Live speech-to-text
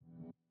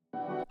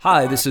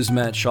Hi, this is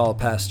Matt Shaw,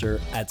 pastor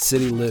at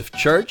City Lift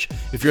Church.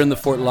 If you're in the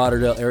Fort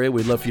Lauderdale area,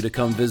 we'd love for you to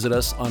come visit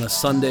us on a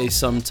Sunday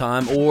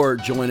sometime or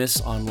join us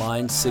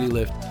online,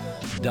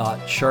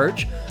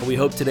 citylift.church. We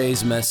hope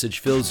today's message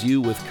fills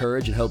you with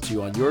courage and helps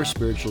you on your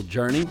spiritual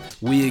journey.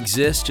 We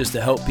exist just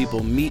to help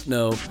people meet,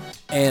 know,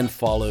 and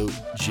follow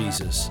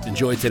Jesus.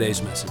 Enjoy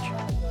today's message.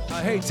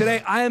 Hey,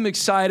 today I am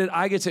excited.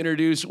 I get to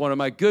introduce one of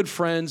my good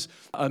friends,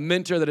 a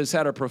mentor that has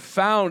had a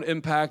profound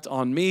impact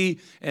on me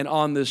and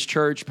on this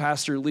church,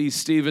 Pastor Lee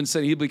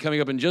Stephenson. He'll be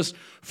coming up in just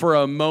for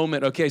a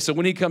moment. Okay, so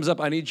when he comes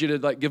up, I need you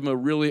to give him a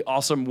really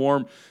awesome,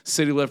 warm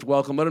City Lift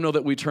welcome. Let him know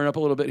that we turn up a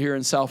little bit here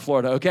in South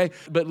Florida, okay?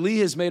 But Lee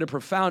has made a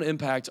profound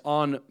impact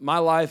on my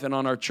life and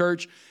on our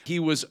church. He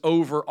was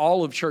over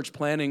all of church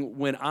planning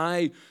when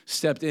I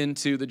stepped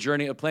into the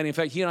journey of planning. In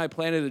fact, he and I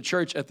planted a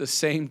church at the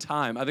same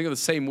time. I think it was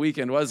the same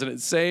weekend, wasn't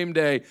it? Same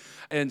day.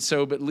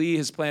 But Lee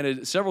has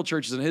planted several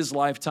churches in his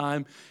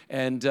lifetime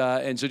and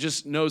so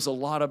just knows a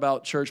lot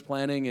about church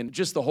planning and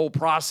just the whole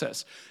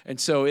process. And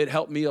so it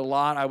helped me a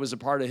lot. I was a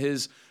part of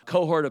his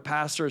cohort of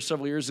pastors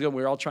several years ago.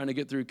 We were all trying to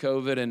get through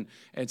COVID.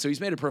 And so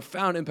he's made a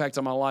profound impact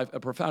on my life, a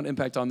profound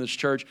impact on this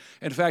church.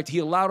 In fact, he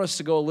allowed us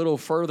to go a little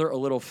further, a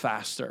little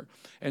faster.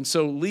 And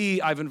so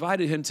Lee, I've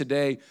invited him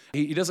today.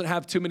 He doesn't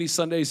have too many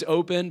Sundays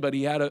open, but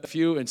he had a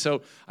few. And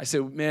so I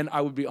said, man,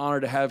 I would be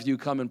honored to have you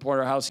come and pour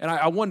our house. And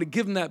I wanted to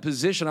give him that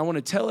position. I want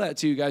to tell that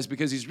to you guys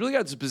because he's really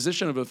got this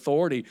position of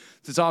authority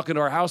to talk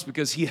into our house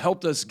because he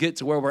helped us get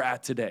to where we're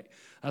at today.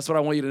 That's what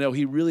I want you to know.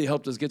 He really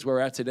helped us get to where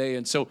we're at today.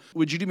 And so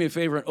would you do me a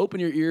favor and open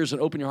your ears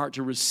and open your heart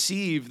to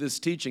receive this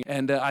teaching?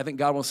 And I think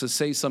God wants to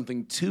say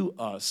something to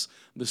us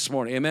this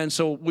morning. Amen.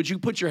 So would you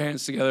put your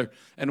hands together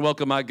and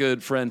welcome my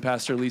good friend,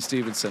 Pastor Lee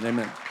Stephenson.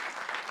 Amen.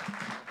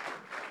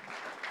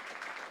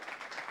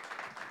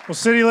 Well,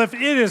 City Lift,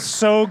 it is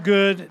so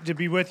good to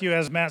be with you.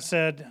 As Matt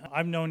said,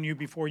 I've known you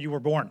before you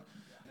were born,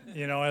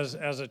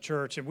 as a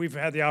church. And we've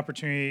had the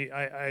opportunity,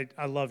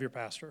 I love your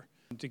pastor,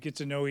 to get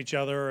to know each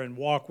other and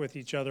walk with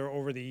each other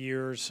over the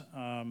years.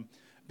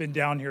 Been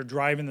down here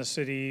driving the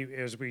city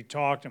as we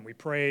talked and we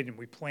prayed and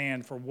we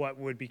planned for what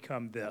would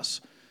become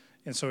this.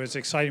 And so it's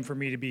exciting for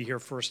me to be here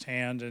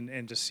firsthand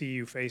and to see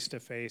you face to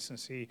face and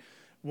see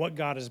what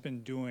God has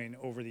been doing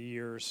over the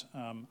years.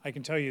 I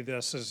can tell you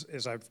this,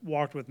 as I've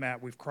walked with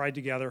Matt, we've cried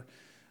together,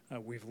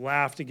 we've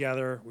laughed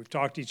together, we've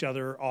talked to each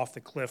other off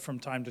the cliff from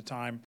time to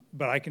time.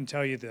 But I can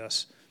tell you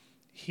this,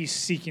 he's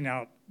seeking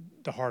out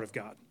the heart of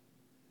God.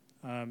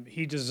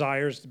 He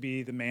desires to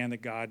be the man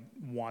that God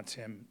wants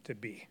him to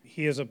be.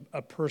 He is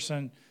a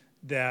person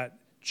that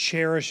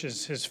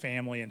cherishes his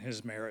family and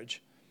his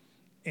marriage,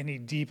 and he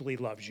deeply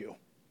loves you.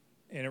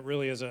 And it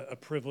really is a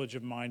privilege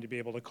of mine to be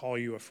able to call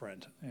you a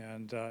friend.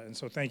 And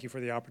so thank you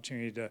for the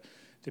opportunity to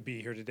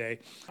be here today.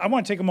 I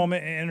want to take a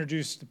moment and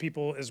introduce the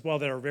people as well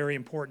that are very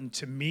important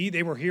to me.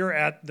 They were here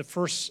at the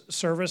first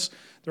service.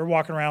 They're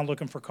walking around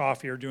looking for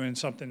coffee or doing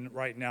something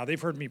right now. They've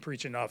heard me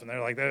preach enough, and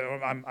they're like,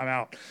 I'm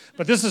out.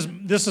 But this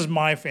is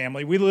my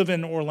family. We live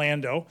in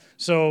Orlando.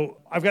 So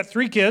I've got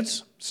 3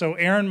 kids. So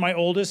Aaron, my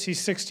oldest,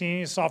 he's 16.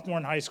 He's a sophomore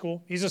in high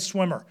school. He's a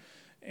swimmer.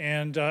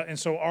 And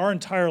so our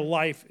entire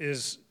life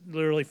is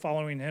literally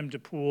following him to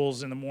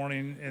pools in the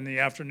morning, in the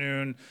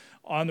afternoon,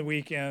 on the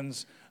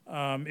weekends.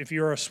 If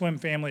you're a swim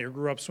family or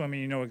grew up swimming,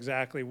 you know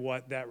exactly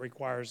what that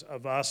requires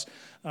of us.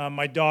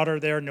 My daughter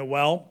there,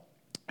 Noelle,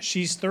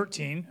 she's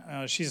 13.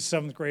 She's a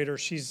 7th grader.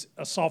 She's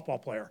a softball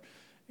player.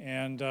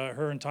 And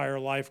her entire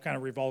life kind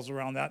of revolves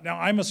around that. Now,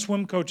 I'm a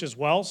swim coach as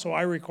well, so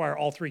I require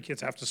all 3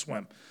 kids have to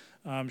swim.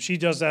 She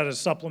does that as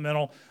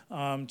supplemental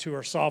to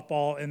her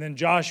softball. And then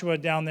Joshua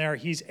down there,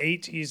 he's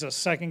 8. He's a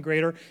 2nd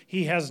grader.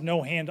 He has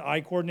no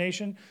hand-eye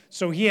coordination,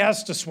 so he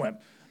has to swim.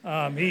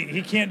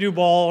 He can't do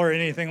ball or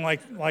anything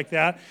like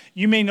that.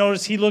 You may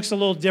notice he looks a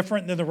little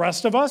different than the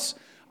rest of us.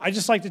 I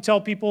just like to tell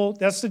people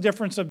that's the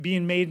difference of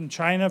being made in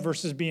China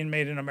versus being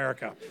made in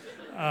America.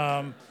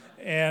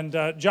 And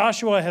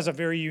Joshua has a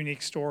very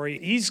unique story.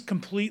 He's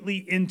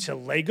completely into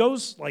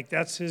Legos, like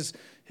that's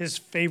his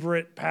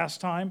favorite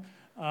pastime.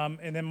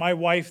 And then my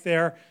wife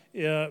there,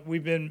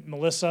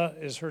 Melissa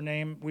is her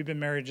name. We've been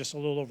married just a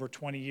little over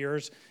 20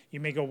 years. You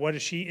may go, what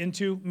is she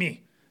into?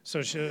 Me.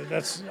 So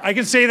I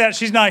can say that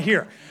she's not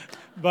here.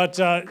 But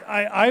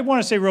I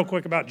want to say real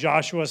quick about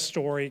Joshua's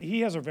story.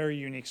 He has a very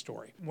unique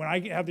story. When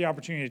I have the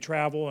opportunity to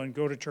travel and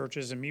go to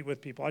churches and meet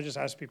with people, I just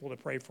ask people to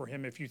pray for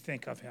him if you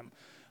think of him.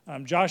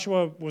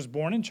 Joshua was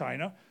born in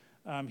China.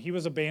 He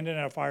was abandoned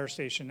at a fire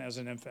station as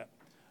an infant.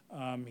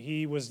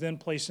 He was then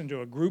placed into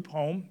a group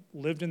home,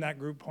 lived in that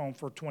group home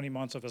for 20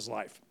 months of his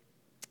life.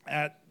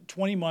 At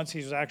 20 months, he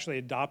was actually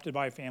adopted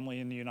by a family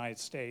in the United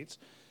States,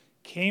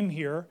 came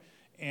here,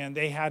 and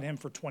they had him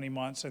for 20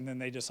 months, and then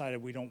they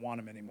decided we don't want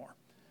him anymore.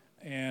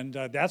 And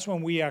that's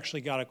when we actually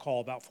got a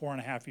call about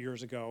 4.5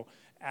 years ago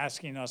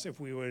asking us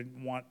if we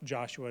would want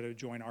Joshua to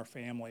join our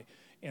family.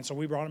 And so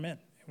we brought him in.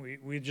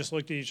 We just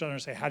looked at each other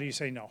and said, how do you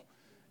say no?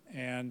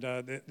 And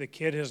the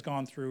kid has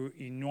gone through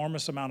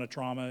enormous amount of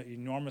trauma,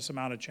 enormous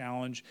amount of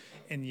challenge.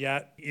 And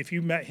yet, if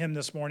you met him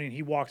this morning,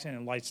 he walks in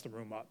and lights the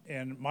room up.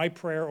 And my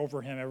prayer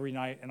over him every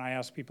night, and I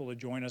ask people to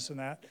join us in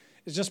that,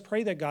 is just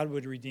pray that God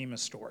would redeem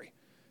his story,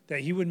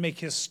 that he would make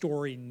his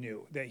story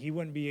new, that he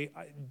wouldn't be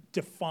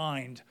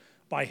defined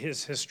by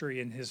his history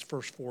in his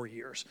first 4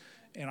 years.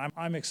 And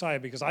I'm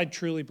excited because I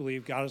truly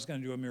believe God is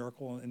going to do a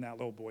miracle in that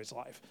little boy's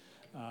life.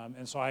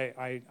 And so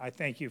I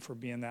thank you for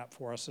being that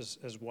for us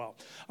as well.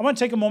 I want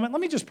to take a moment.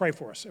 Let me just pray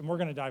for us, and we're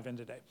going to dive in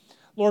today.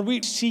 Lord,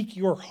 we seek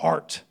your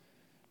heart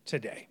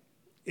today.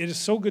 It is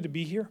so good to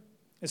be here.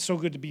 It's so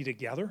good to be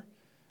together,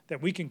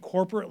 that we can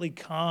corporately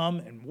come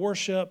and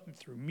worship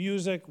through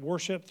music,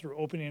 worship through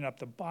opening up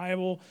the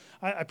Bible.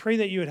 I pray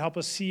that you would help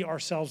us see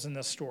ourselves in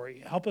this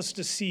story. Help us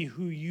to see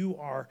who you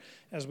are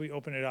as we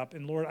open it up.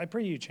 And Lord, I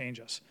pray you change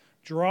us.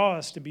 Draw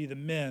us to be the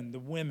men, the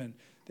women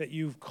that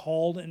you've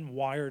called and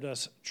wired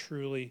us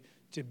truly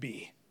to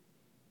be.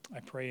 I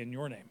pray in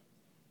your name.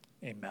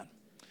 Amen.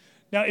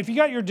 Now, if you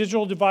got your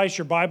digital device,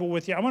 your Bible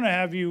with you, I'm going to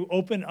have you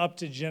open up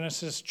to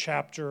Genesis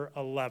chapter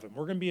 11.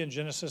 We're going to be in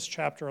Genesis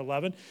chapter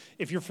 11.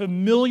 If you're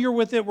familiar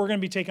with it, we're going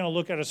to be taking a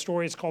look at a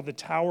story. It's called the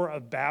Tower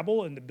of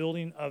Babel and the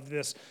building of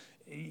this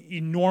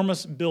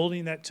enormous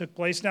building that took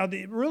place. Now,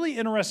 the really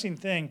interesting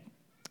thing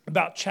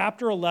about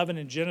chapter 11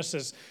 in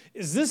Genesis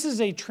is this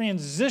is a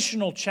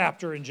transitional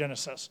chapter in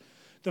Genesis.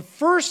 The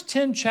first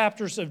 10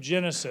 chapters of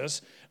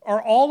Genesis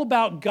are all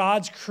about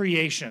God's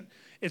creation.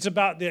 It's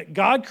about that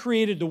God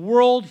created the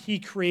world, he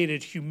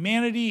created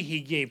humanity,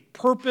 he gave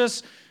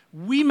purpose.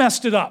 We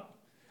messed it up.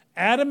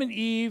 Adam and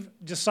Eve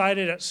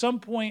decided at some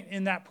point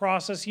in that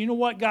process, you know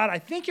what, God, I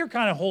think you're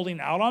kind of holding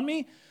out on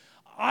me.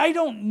 I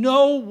don't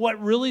know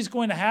what really is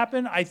going to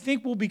happen. I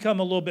think we'll become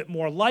a little bit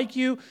more like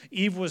you.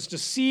 Eve was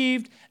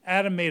deceived.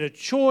 Adam made a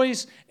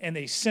choice, and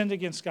they sinned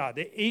against God.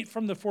 They ate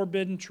from the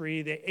forbidden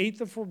tree. They ate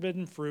the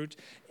forbidden fruit,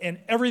 and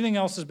everything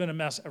else has been a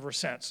mess ever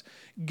since.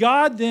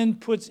 God then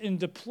puts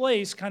into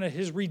place kind of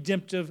his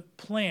redemptive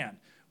plan.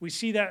 We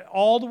see that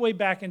all the way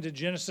back into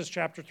Genesis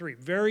chapter 3,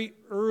 very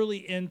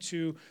early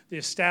into the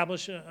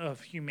establishment of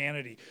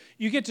humanity.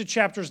 You get to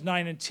chapters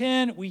 9 and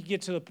 10, we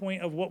get to the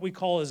point of what we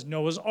call as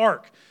Noah's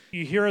Ark.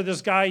 You hear of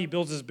this guy, he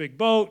builds this big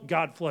boat,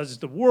 God floods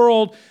the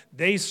world,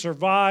 they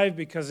survive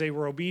because they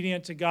were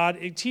obedient to God.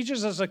 It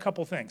teaches us a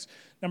couple things.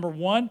 Number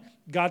one,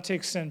 God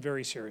takes sin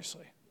very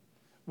seriously.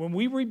 When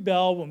we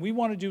rebel, when we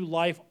want to do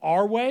life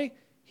our way,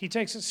 he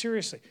takes it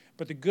seriously.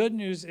 But the good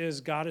news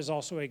is God is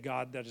also a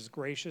God that is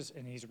gracious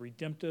and he's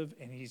redemptive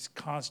and he's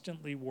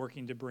constantly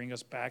working to bring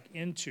us back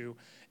into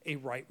a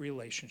right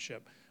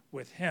relationship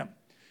with him.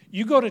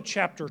 You go to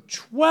chapter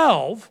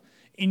 12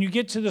 and you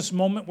get to this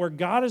moment where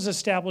God is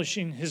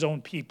establishing his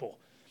own people.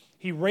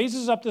 He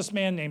raises up this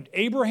man named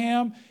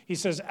Abraham. He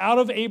says, out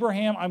of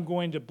Abraham, I'm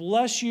going to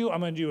bless you. I'm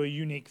going to do a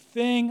unique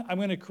thing. I'm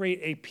going to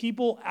create a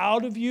people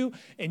out of you,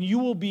 and you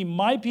will be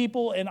my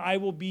people, and I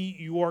will be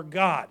your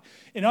God.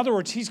 In other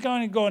words, he's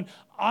going,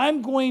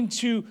 I'm going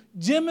to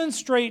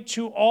demonstrate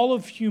to all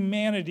of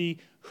humanity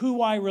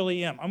who I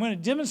really am. I'm going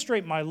to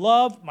demonstrate my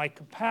love, my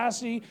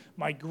capacity,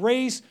 my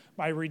grace,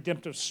 my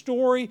redemptive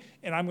story,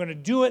 and I'm going to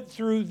do it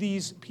through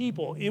these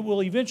people.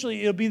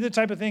 It'll be the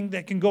type of thing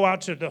that can go out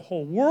to the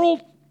whole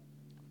world,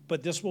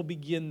 but this will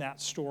begin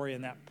that story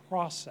and that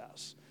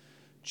process.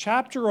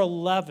 Chapter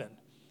 11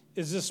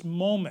 is this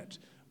moment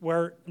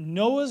where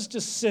Noah's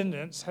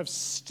descendants have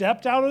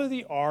stepped out of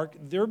the ark,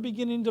 they're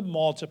beginning to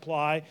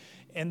multiply,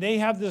 and they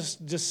have this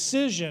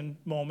decision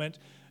moment,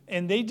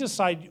 and they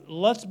decide,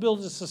 let's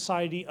build a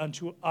society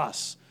unto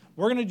us.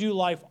 We're going to do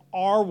life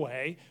our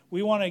way.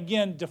 We want to,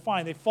 again,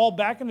 define. They fall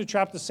back into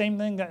trap, the same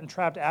thing that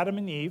entrapped Adam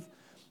and Eve.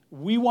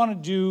 We want to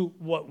do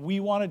what we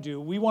want to do.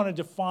 We want to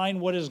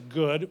define what is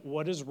good,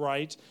 what is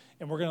right,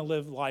 and we're going to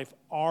live life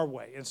our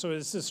way. And so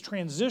it's this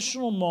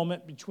transitional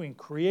moment between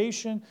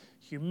creation,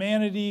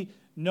 humanity,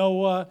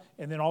 Noah,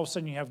 and then all of a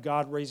sudden you have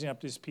God raising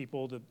up these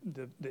people,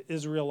 the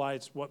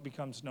Israelites, what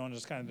becomes known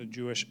as kind of the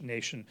Jewish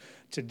nation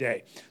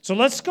today. So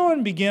let's go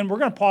and begin. We're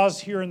going to pause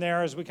here and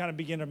there as we kind of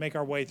begin to make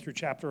our way through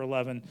chapter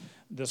 11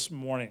 this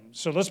morning.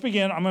 So let's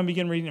begin. I'm going to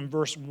begin reading in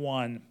verse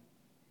 1.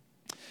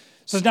 It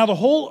says, now the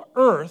whole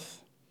earth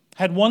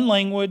had one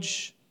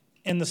language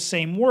and the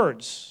same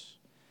words.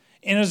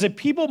 And as the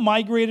people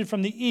migrated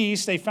from the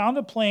east, they found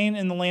a plain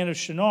in the land of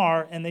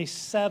Shinar, and they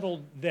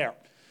settled there.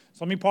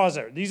 So let me pause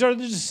there. These are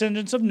the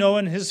descendants of Noah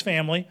and his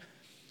family.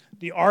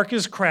 The ark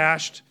is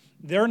crashed.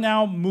 They're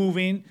now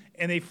moving,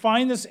 and they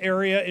find this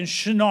area in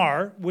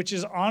Shinar, which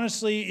is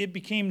honestly, it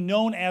became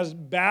known as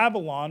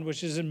Babylon,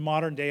 which is in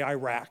modern-day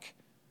Iraq.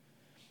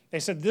 They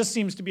said, this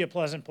seems to be a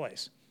pleasant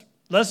place.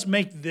 Let's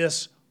make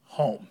this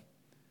home.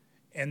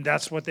 And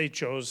that's what they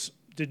chose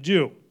to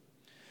do.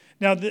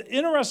 Now, the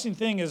interesting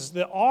thing is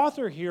the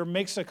author here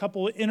makes a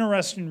couple of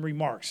interesting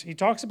remarks. He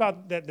talks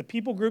about that the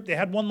people group, they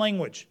had one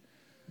language.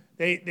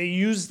 They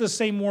used the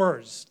same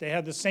words. They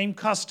had the same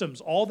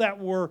customs. All that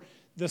were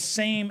the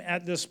same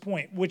at this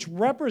point, which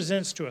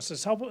represents to us,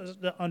 it's helpful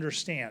to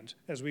understand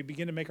as we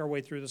begin to make our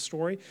way through the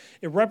story,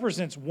 it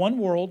represents one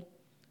world,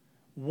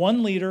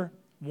 one leader,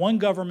 one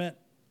government,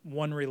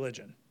 one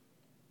religion.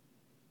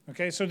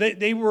 Okay, so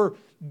they were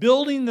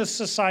building the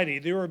society.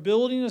 They were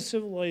building a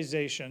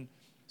civilization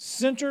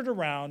centered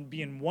around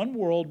being one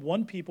world,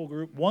 one people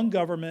group, one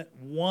government,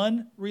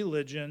 one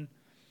religion,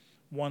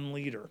 one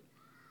leader.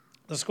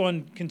 Let's go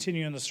and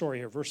continue in the story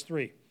here. Verse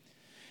 3. It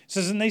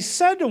says, and they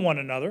said to one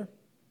another,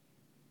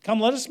 come,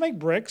 let us make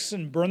bricks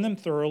and burn them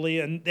thoroughly.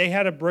 And they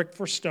had a brick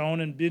for stone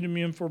and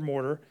bitumen for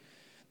mortar.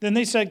 Then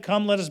they said,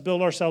 come, let us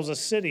build ourselves a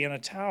city and a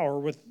tower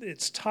with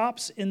its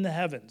tops in the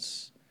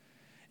heavens.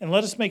 And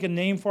let us make a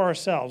name for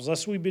ourselves,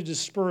 lest we be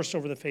dispersed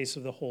over the face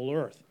of the whole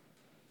earth.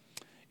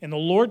 And the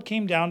Lord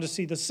came down to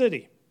see the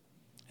city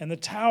and the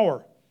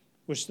tower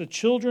which the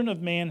children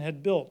of man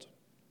had built.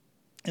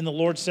 And the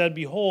Lord said,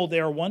 behold, they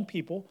are one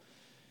people,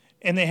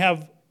 and they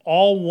have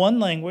all one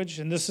language,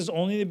 and this is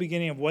only the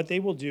beginning of what they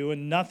will do,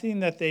 and nothing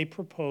that they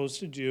propose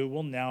to do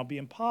will now be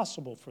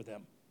impossible for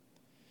them.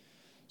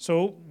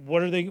 So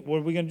what are we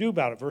going to do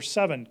about it? Verse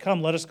 7,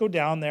 come, let us go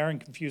down there and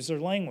confuse their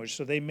language,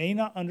 so they may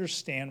not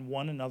understand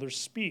one another's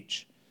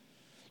speech.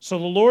 So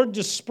the Lord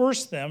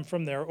dispersed them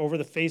from there over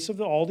the face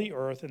of all the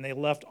earth, and they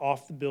left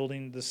off the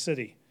building the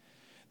city.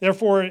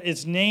 Therefore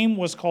its name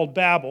was called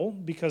Babel,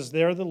 because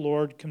there the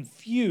Lord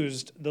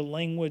confused the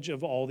language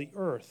of all the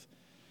earth.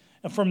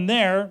 And from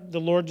there, the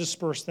Lord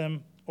dispersed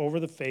them over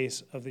the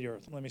face of the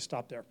earth. Let me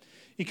stop there.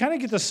 You kind of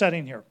get the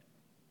setting here.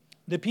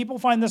 The people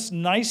find this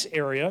nice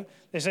area.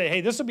 They say,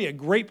 hey, this would be a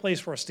great place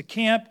for us to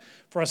camp,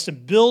 for us to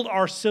build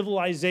our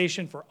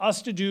civilization, for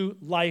us to do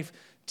life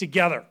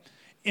together.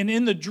 And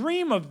in the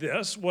dream of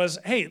this was,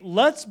 hey,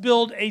 let's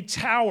build a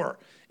tower.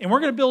 And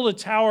we're going to build a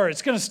tower.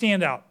 It's going to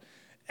stand out.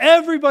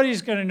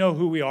 Everybody's going to know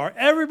who we are.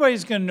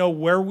 Everybody's going to know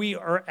where we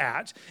are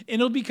at. And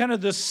it'll be kind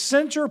of the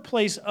center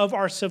place of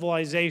our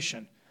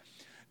civilization.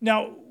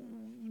 Now,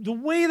 the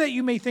way that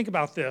you may think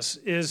about this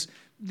is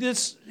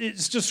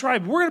it's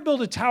described, we're going to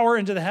build a tower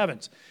into the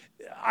heavens.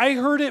 I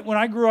heard it when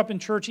I grew up in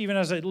church, even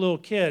as a little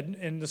kid,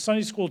 and the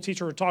Sunday school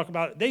teacher would talk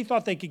about it. They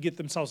thought they could get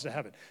themselves to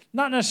heaven.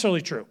 Not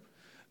necessarily true.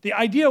 The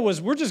idea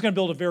was we're just going to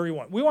build a very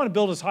one. We want to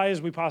build as high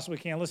as we possibly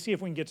can. Let's see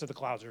if we can get to the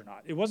clouds or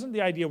not. It wasn't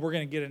the idea we're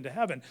going to get into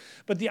heaven.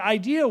 But the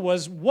idea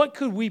was, what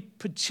could we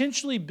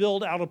potentially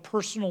build out of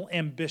personal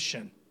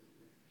ambition,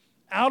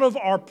 out of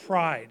our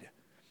pride?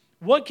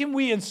 What can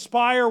we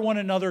inspire one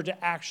another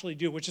to actually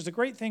do? Which is a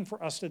great thing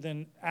for us to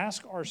then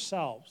ask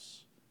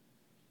ourselves,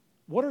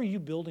 what are you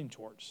building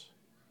towards?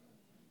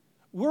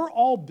 We're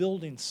all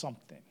building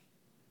something.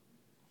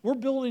 We're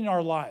building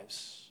our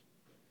lives.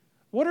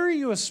 What are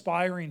you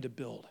aspiring to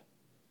build?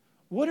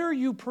 What are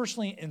you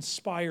personally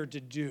inspired to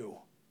do?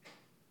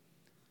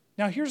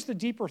 Now, here's the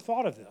deeper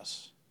thought of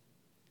this.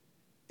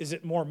 Is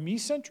it more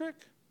me-centric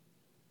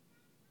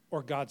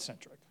or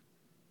God-centric?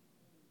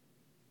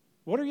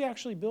 What are you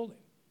actually building?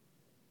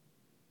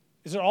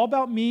 Is it all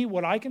about me,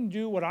 what I can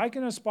do, what I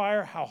can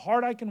aspire, how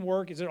hard I can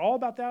work? Is it all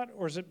about that?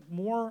 Or is it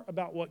more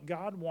about what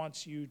God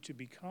wants you to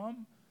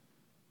become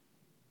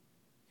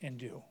and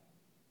do?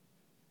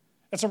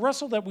 It's a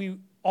wrestle that we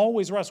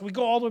always wrestle. We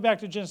go all the way back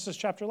to Genesis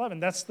chapter 11.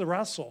 That's the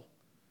wrestle.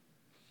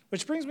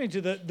 Which brings me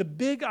to the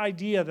big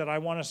idea that I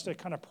want us to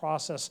kind of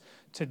process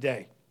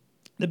today.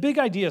 The big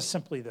idea is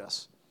simply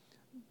this.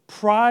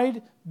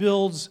 Pride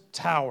builds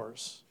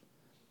towers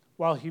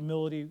while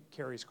humility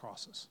carries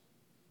crosses.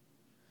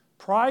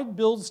 Pride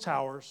builds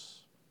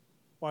towers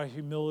while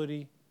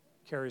humility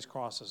carries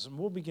crosses. And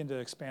we'll begin to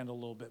expand a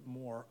little bit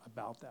more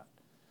about that.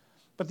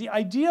 But the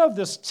idea of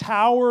this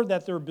tower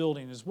that they're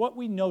building is what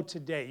we know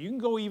today. You can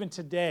go even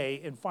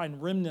today and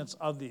find remnants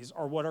of these,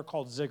 are what are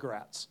called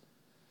ziggurats.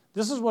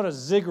 This is what a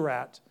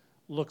ziggurat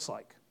looks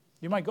like.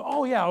 You might go,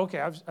 oh yeah,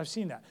 okay, I've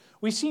seen that.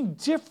 We've seen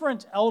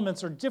different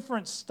elements or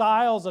different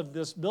styles of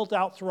this built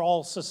out through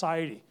all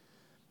society.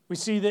 We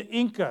see the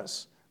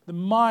Incas, the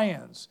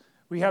Mayans,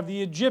 we have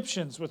the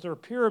Egyptians with their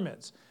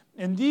pyramids.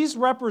 And these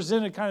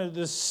represented kind of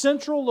the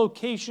central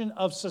location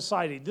of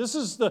society. This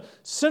is the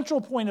central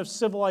point of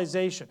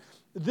civilization.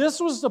 This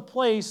was the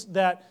place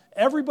that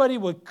everybody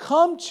would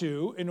come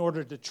to in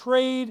order to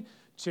trade,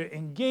 to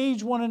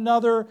engage one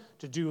another,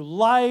 to do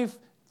life,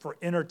 for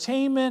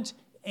entertainment,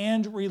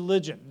 and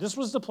religion. This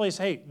was the place,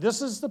 hey,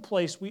 this is the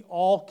place we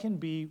all can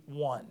be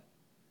one.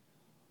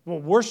 We'll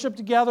worship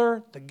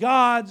together, the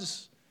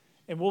gods,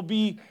 and we'll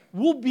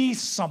be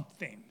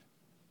something.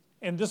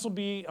 And this will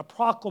be a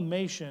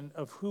proclamation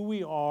of who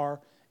we are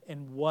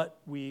and what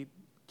we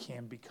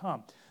can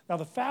become. Now,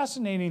 the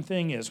fascinating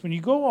thing is, when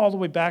you go all the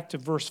way back to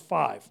verse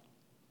 5,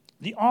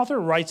 the author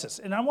writes this,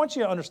 and I want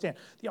you to understand,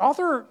 the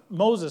author,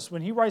 Moses,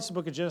 when he writes the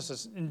book of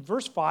Genesis, in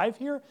verse 5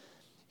 here,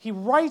 he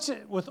writes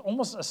it with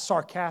almost a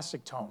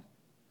sarcastic tone.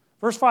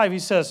 Verse 5, he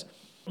says,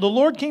 the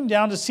Lord came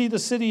down to see the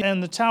city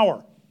and the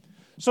tower.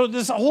 So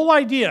this whole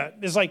idea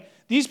is like,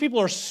 these people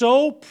are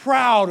so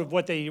proud of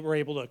what they were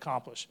able to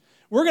accomplish.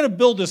 We're going to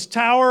build this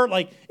tower,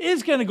 like,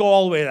 it's going to go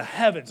all the way to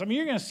heavens. I mean,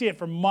 you're going to see it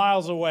from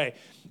miles away.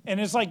 And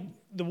it's like,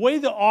 the way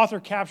the author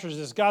captures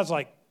this, God's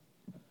like,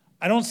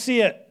 I don't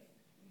see it.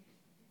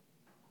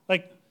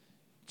 Like,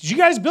 did you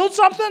guys build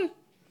something?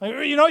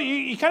 Like,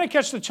 you kind of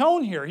catch the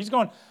tone here. He's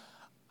going,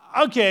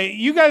 okay,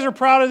 you guys are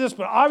proud of this,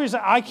 but obviously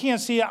I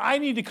can't see it. I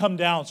need to come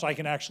down so I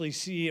can actually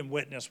see and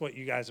witness what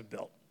you guys have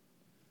built.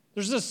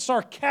 There's this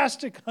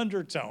sarcastic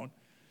undertone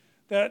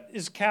that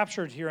is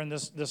captured here in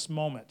this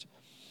moment.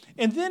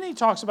 And then he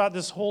talks about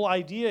this whole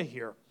idea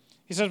here.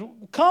 He says,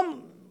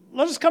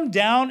 let us come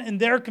down and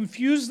there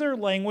confuse their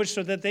language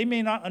so that they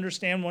may not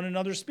understand one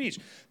another's speech.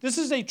 This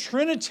is a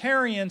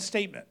Trinitarian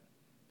statement.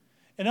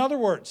 In other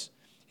words,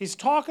 he's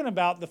talking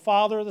about the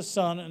Father, the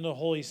Son, and the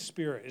Holy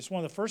Spirit. It's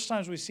one of the first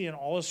times we see in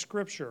all of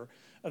Scripture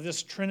of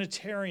this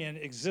Trinitarian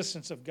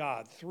existence of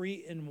God,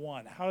 3 in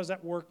 1. How does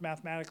that work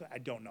mathematically? I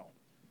don't know.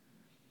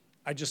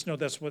 I just know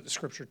that's what the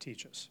Scripture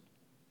teaches.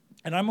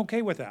 And I'm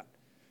okay with that.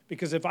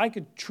 Because if I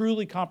could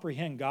truly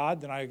comprehend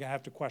God, then I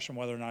have to question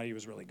whether or not he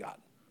was really God.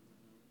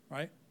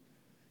 Right?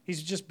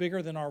 He's just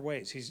bigger than our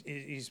ways.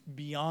 He's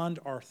beyond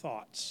our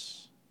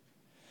thoughts.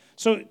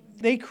 So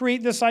they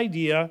create this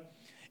idea,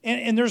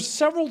 and there's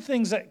several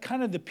things that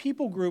kind of the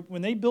people group,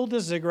 when they build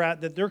this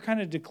ziggurat, that they're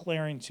kind of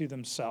declaring to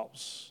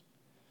themselves.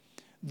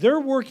 They're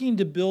working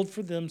to build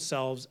for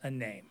themselves a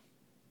name.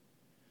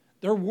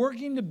 They're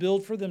working to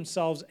build for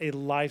themselves a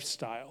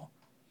lifestyle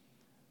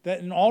that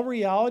in all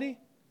reality,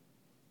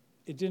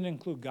 it didn't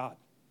include God.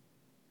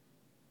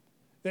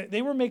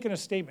 They were making a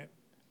statement.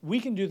 We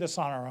can do this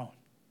on our own.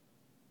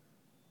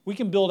 We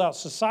can build out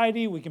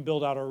society. We can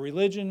build out our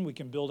religion. We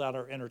can build out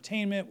our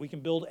entertainment. We can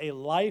build a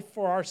life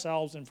for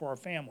ourselves and for our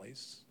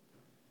families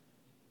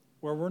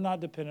where we're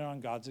not dependent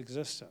on God's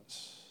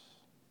existence.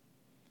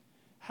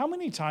 How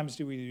many times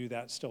do we do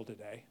that still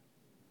today?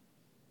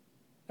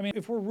 I mean,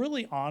 if we're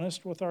really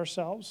honest with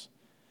ourselves,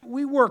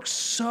 we work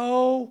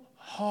so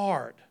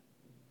hard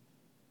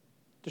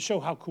to show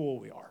how cool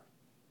we are,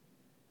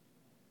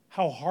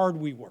 how hard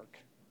we work,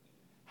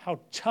 how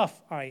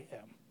tough I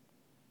am,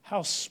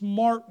 how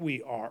smart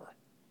we are.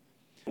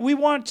 We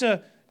want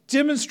to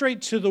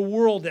demonstrate to the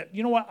world that,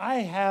 you know what, I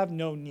have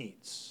no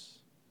needs.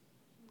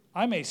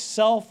 I'm a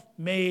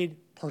self-made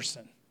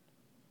person.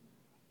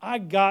 I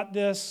got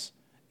this,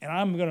 and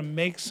I'm going to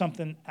make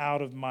something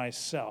out of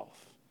myself.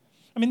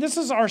 I mean, this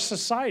is our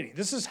society.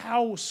 This is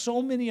how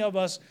so many of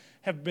us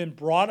have been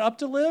brought up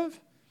to live,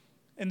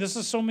 and this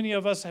is so many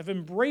of us have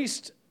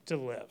embraced to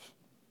live,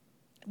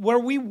 where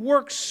we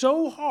work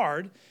so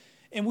hard,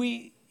 and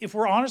if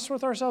we're honest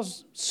with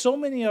ourselves, so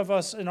many of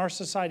us in our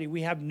society,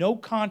 we have no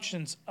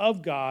conscience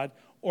of God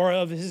or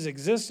of his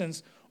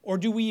existence, or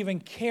do we even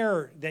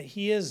care that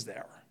he is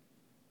there?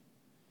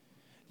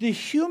 The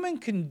human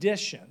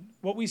condition,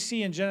 what we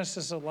see in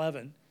Genesis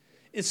 11,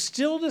 is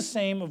still the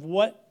same of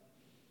what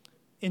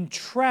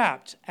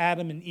entrapped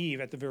Adam and Eve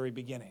at the very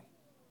beginning.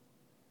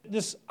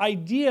 This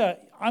idea,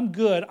 I'm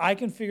good, I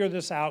can figure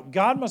this out,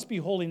 God must be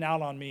holding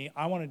out on me,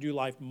 I want to do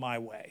life my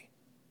way.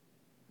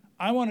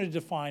 I want to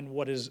define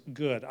what is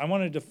good. I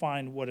want to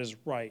define what is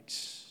right.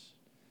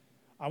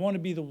 I want to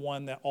be the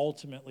one that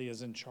ultimately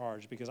is in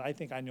charge because I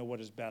think I know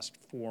what is best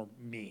for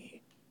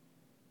me.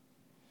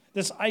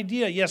 This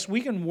idea, yes,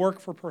 we can work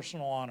for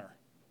personal honor.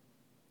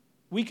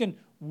 We can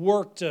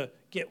work to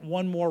get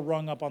one more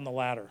rung up on the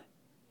ladder.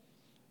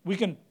 We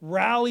can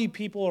rally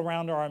people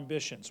around our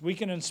ambitions. We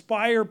can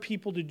inspire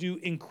people to do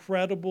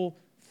incredible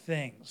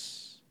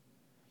things.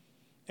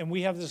 And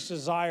we have this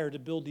desire to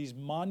build these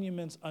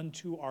monuments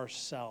unto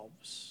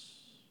ourselves,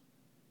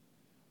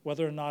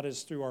 whether or not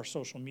it's through our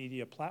social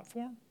media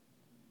platform,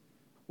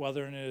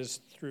 whether it is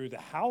through the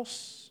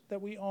house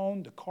that we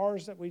own, the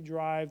cars that we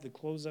drive, the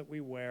clothes that we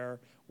wear,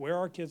 where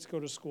our kids go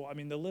to school. I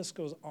mean, the list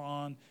goes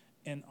on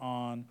and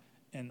on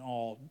and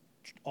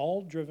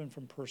all driven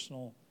from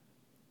personal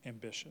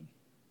ambition.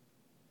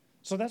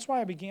 So that's why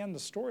I began the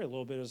story a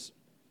little bit is,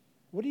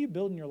 what are you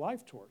building your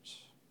life towards?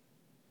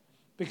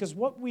 Because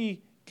what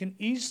we can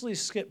easily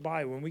skip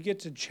by, when we get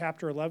to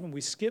chapter 11,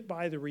 we skip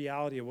by the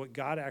reality of what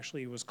God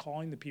actually was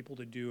calling the people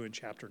to do in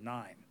chapter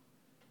 9.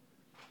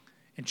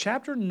 In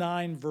chapter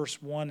 9,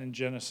 verse 1 in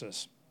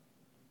Genesis,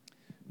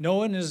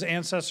 Noah and his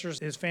ancestors,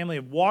 his family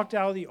have walked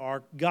out of the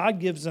ark. God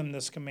gives them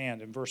this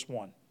command in verse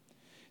 1. It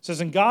says,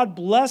 and God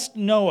blessed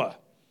Noah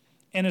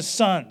and his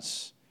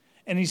sons,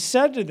 and he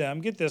said to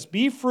them, get this,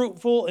 be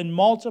fruitful and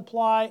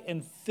multiply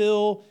and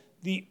fill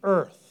the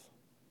earth.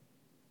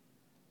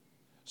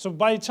 So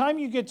by the time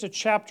you get to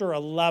chapter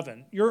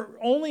 11, you're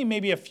only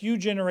maybe a few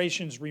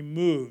generations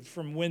removed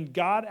from when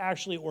God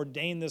actually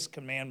ordained this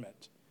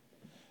commandment.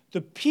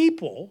 The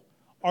people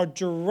are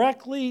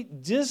directly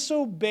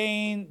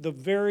disobeying the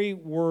very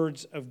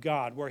words of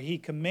God, where he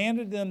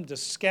commanded them to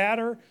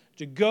scatter,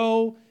 to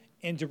go,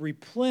 and to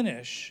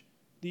replenish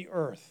the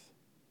earth.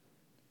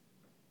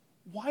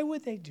 Why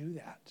would they do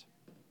that?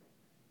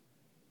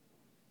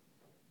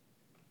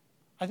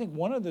 I think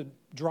one of the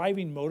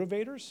driving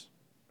motivators,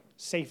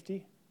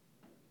 safety.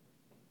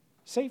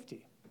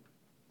 Safety.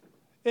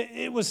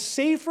 It was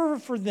safer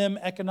for them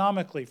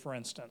economically, for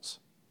instance.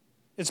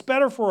 It's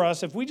better for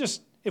us if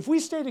we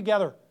stay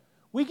together.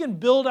 We can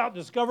build out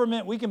this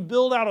government. We can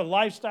build out a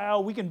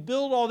lifestyle. We can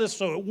build all this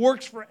so it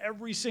works for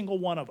every single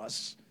one of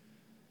us.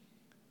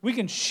 We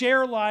can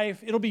share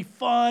life. It'll be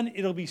fun.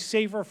 It'll be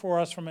safer for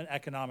us from an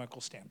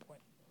economical standpoint.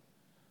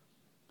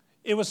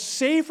 It was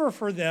safer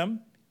for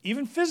them,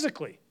 even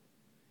physically.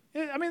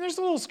 I mean, there's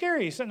a little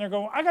scary sitting there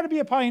going, I got to be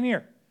a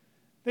pioneer.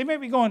 They may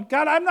be going,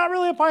 God, I'm not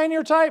really a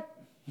pioneer type.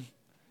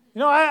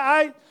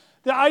 The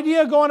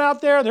idea of going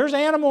out there, there's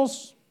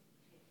animals.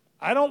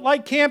 I don't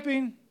like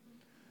camping.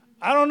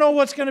 I don't know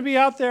what's going to be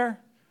out there.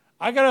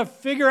 I got to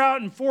figure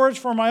out and forage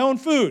for my own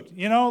food.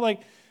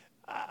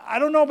 I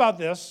don't know about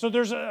this. So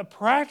there's a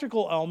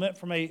practical element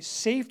from a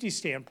safety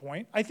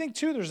standpoint. I think,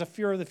 too, there's a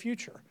fear of the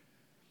future.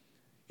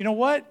 You know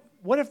what?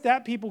 What if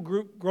that people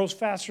group grows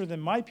faster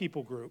than my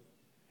people group,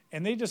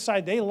 and they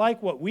decide they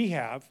like what we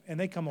have, and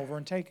they come over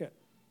and take it?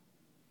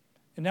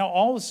 And now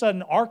all of a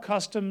sudden, our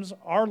customs,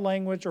 our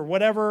language, or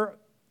whatever,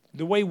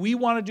 the way we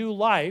want to do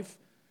life,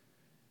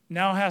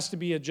 now has to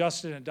be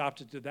adjusted and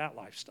adopted to that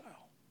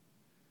lifestyle.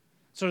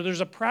 So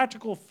there's a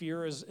practical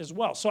fear as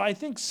well. So I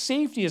think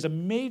safety is a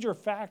major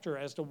factor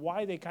as to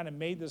why they kind of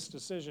made this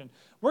decision.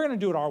 We're going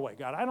to do it our way,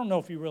 God. I don't know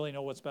if you really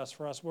know what's best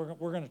for us. We're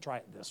going to try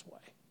it this way.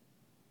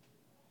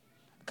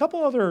 A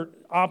couple other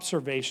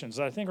observations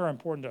that I think are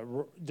important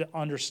to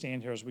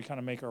understand here as we kind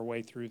of make our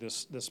way through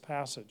this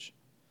passage.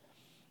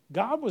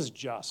 God was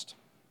just.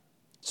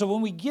 So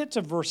when we get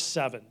to verse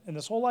 7, and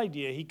this whole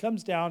idea, he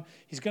comes down,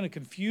 he's going to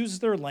confuse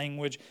their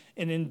language,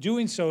 and in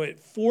doing so, it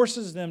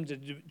forces them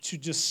to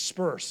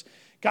disperse.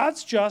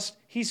 God's just,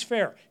 he's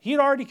fair. He had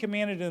already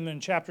commanded them in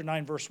chapter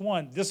 9, verse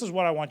 1, this is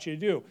what I want you to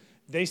do.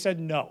 They said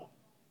no.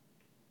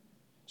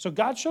 So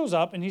God shows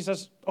up, and he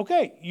says,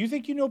 okay, you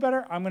think you know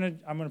better? I'm going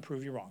to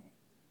prove you wrong.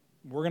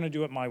 We're going to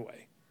do it my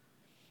way.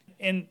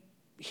 And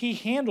he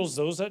handles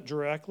those that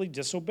directly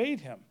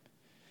disobeyed him.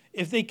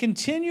 If they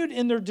continued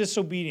in their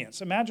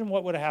disobedience, imagine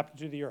what would have happened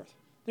to the earth.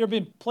 There have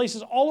been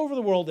places all over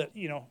the world that,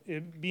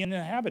 being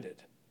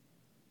inhabited.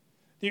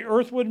 The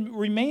earth would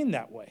remain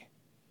that way.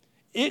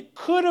 It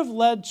could have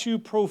led to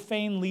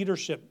profane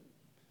leadership,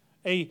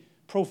 a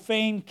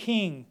profane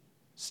king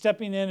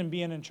stepping in and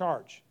being in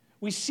charge.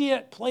 We see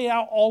it play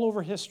out all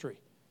over history,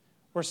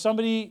 where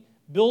somebody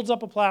builds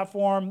up a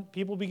platform,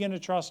 people begin to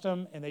trust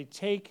them, and they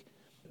take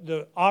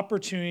the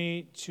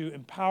opportunity to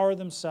empower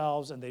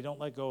themselves, and they don't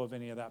let go of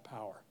any of that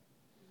power.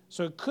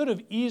 So it could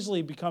have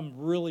easily become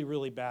really,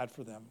 really bad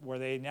for them, where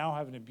they now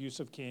have an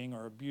abusive king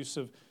or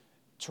abusive,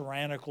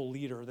 tyrannical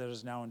leader that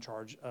is now in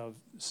charge of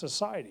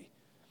society.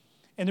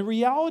 And the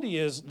reality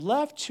is,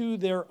 left to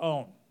their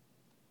own,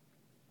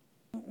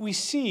 we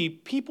see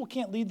people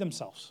can't lead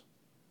themselves.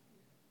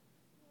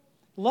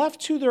 Left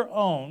to their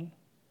own,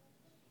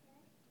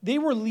 they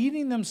were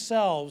leading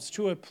themselves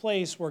to a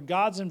place where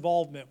God's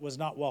involvement was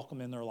not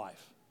welcome in their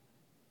life,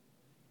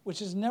 which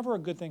is never a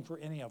good thing for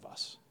any of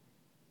us.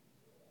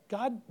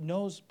 God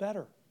knows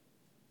better.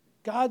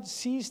 God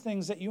sees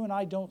things that you and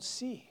I don't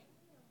see.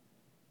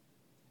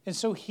 And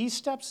so he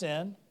steps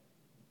in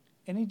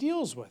and he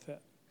deals with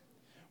it,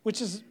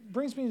 which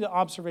brings me to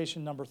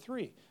observation number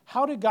 3.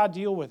 How did God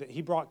deal with it?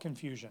 He brought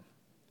confusion.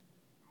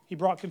 He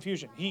brought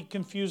confusion. He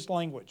confused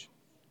language.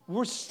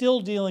 We're still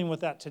dealing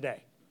with that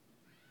today.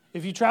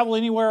 If you travel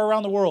anywhere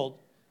around the world,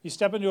 you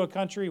step into a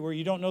country where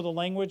you don't know the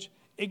language,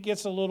 it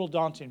gets a little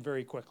daunting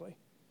very quickly.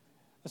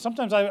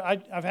 Sometimes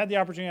I've had the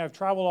opportunity, I've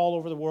traveled all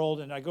over the world,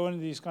 and I go into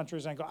these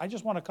countries and I go, I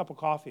just want a cup of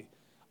coffee.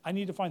 I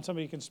need to find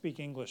somebody who can speak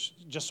English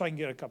just so I can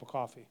get a cup of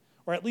coffee.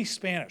 Or at least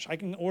Spanish. I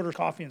can order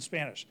coffee in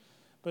Spanish.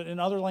 But in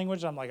other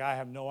languages, I'm like, I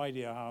have no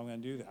idea how I'm going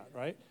to do that,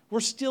 right? We're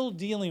still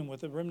dealing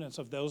with the remnants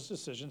of those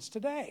decisions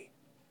today.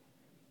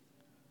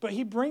 But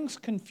he brings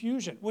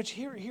confusion, which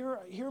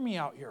hear me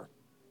out here.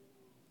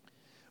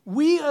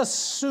 We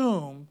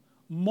assume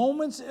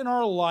moments in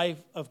our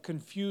life of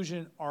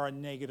confusion are a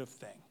negative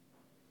thing.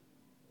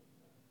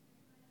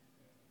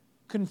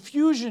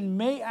 Confusion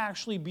may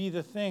actually be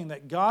the thing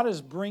that God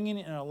is bringing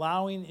and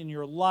allowing in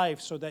your life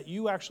so that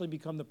you actually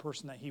become the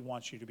person that he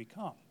wants you to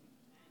become.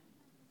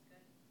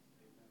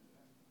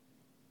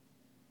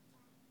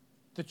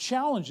 The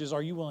challenge is,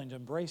 are you willing to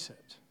embrace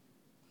it?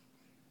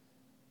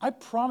 I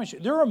promise you,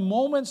 there are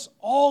moments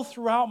all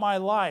throughout my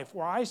life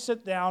where I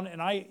sit down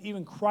and I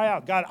even cry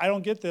out, God, I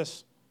don't get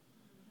this.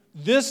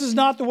 This is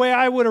not the way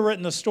I would have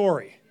written the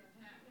story.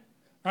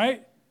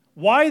 Right?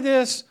 Why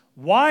this?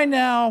 Why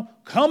now?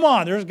 Come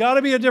on, there's got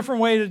to be a different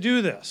way to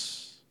do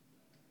this.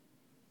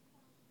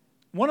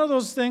 One of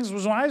those things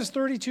was when I was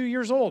 32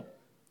 years old.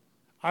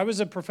 I was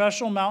a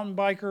professional mountain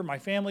biker. My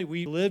family,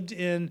 we lived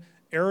in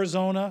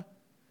Arizona.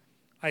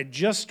 I had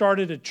just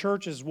started a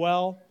church as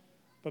well.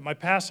 But my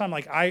pastime,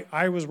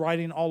 I was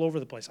riding all over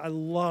the place. I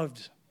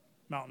loved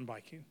mountain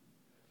biking.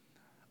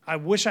 I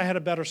wish I had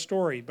a better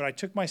story, but I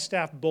took my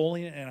staff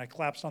bowling and I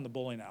collapsed on the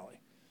bowling alley.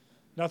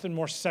 Nothing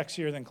more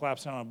sexier than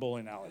collapsing on a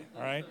bowling alley,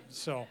 all right?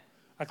 So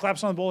I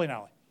collapsed on the bowling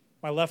alley.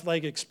 My left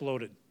leg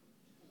exploded.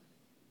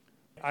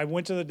 I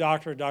went to the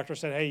doctor. The doctor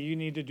said, hey, you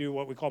need to do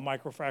what we call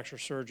microfracture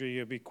surgery.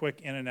 You'll be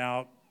quick in and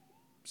out.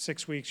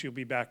 6 weeks, you'll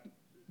be back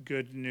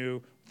good, new.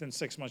 Within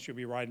 6 months, you'll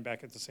be riding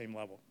back at the same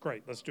level.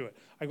 Great, let's do it.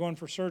 I go in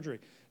for surgery.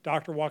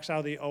 Doctor walks out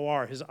of the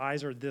OR. His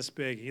eyes are this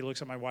big. He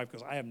looks at my wife and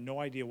goes, I have no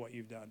idea what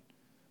you've done,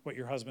 what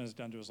your husband has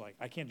done to his leg.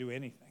 I can't do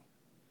anything.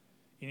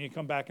 You need to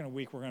come back in a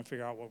week. We're going to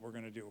figure out what we're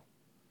going to do.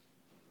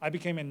 I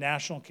became a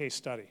national case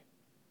study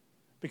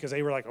because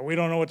they were like, oh, we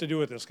don't know what to do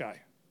with this guy.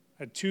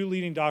 I had 2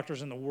 leading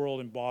doctors in the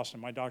world in Boston.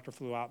 My doctor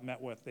flew out,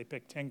 met with. They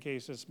picked 10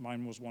 cases.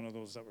 Mine was one of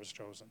those that was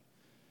chosen.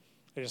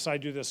 They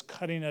decided to do this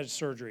cutting-edge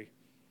surgery.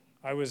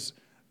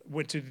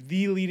 Went to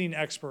the leading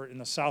expert in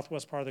the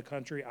southwest part of the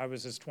country. I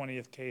was his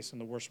 20th case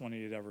and the worst one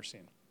he had ever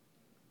seen.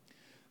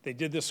 They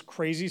did this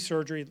crazy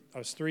surgery. I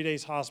was 3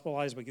 days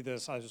hospitalized, but get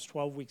this, I was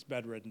 12 weeks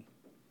bedridden.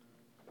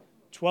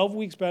 12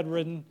 weeks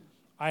bedridden.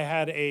 I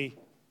had a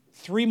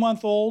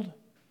 3-month-old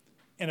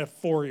and a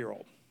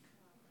 4-year-old.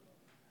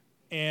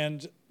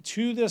 And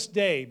to this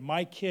day,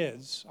 my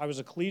kids, I was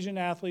a collegiate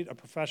athlete, a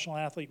professional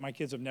athlete. My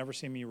kids have never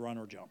seen me run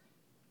or jump.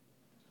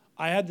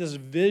 I had this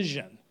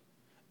vision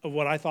of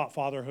what I thought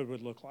fatherhood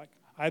would look like.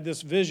 I had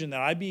this vision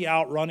that I'd be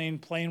out running,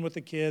 playing with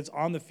the kids,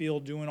 on the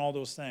field, doing all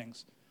those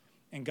things.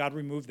 And God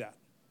removed that.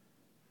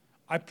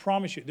 I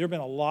promise you, there have been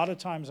a lot of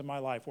times in my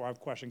life where I've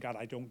questioned, God,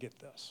 I don't get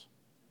this.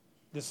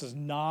 This is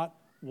not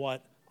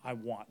what I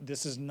want.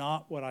 This is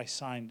not what I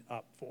signed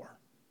up for.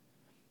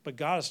 But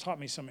God has taught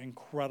me some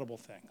incredible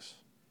things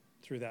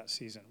through that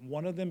season.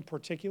 One of them in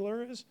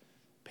particular is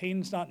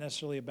pain's not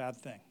necessarily a bad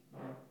thing.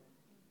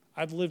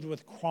 I've lived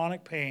with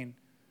chronic pain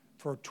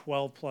for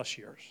 12 plus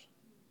years.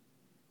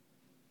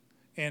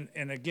 And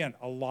again,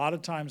 a lot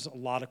of times, a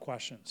lot of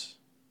questions.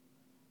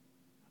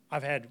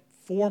 I've had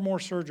 4 more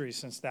surgeries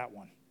since that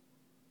one.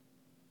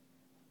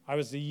 I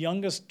was the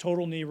youngest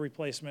total knee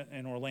replacement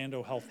in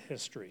Orlando health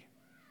history.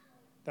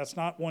 That's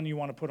not one you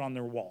want to put on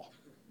their wall,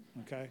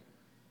 okay?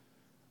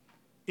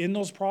 In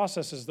those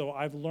processes, though,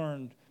 I've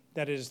learned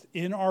that it is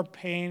in our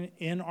pain,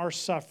 in our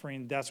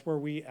suffering, that's where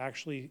we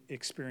actually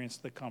experience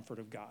the comfort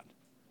of God.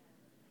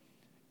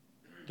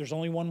 There's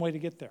only one way to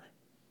get there.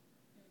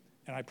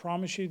 And I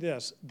promise you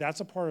this, that's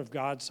a part of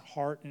God's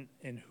heart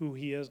and who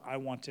he is I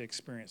want to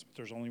experience, but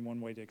there's only one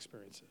way to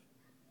experience it.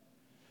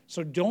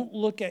 So don't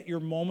look at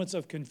your moments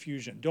of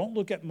confusion. Don't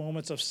look at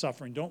moments of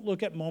suffering. Don't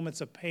look at moments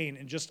of pain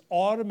and just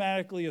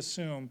automatically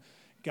assume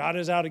God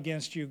is out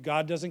against you.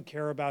 God doesn't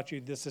care about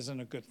you. This isn't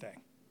a good thing.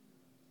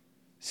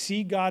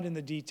 See God in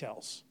the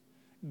details.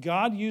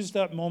 God used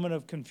that moment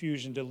of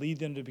confusion to lead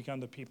them to become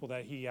the people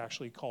that he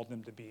actually called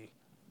them to be.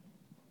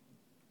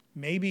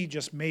 Maybe,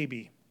 just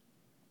maybe,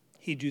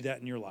 he'd do that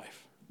in your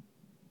life.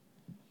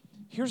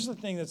 Here's the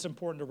thing that's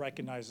important to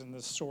recognize in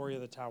the story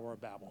of the Tower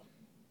of Babel.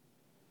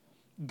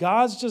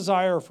 God's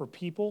desire for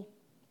people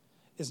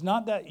is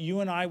not that you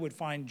and I would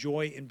find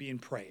joy in being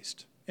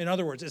praised. In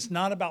other words, it's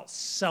not about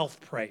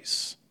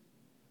self-praise.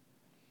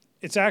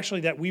 It's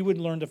actually that we would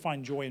learn to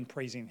find joy in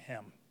praising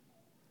him.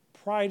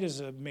 Pride is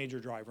a major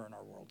driver in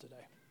our world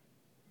today.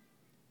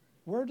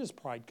 Where does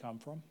pride come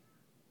from?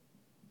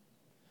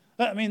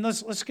 I mean,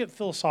 let's get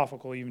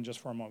philosophical even just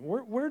for a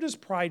moment. Where does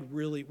pride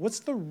really, what's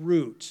the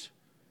root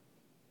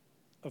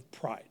of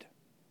pride?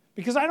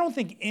 Because I don't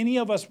think any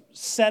of us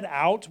set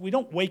out, we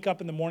don't wake up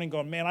in the morning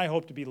going, man, I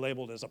hope to be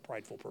labeled as a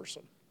prideful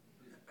person,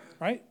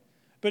 right?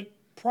 But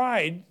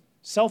pride,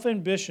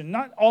 self-ambition,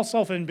 not all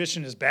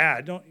self-ambition is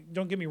bad,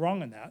 don't get me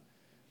wrong on that.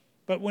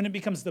 But when it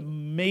becomes the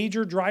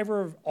major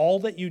driver of all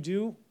that you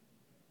do,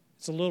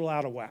 it's a little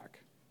out of whack.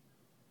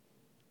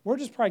 Where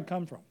does pride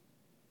come from?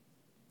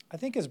 I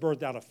think it's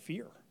birthed out of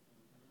fear.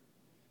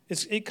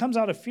 It comes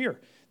out of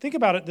fear. Think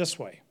about it this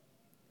way.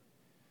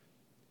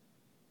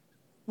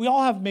 We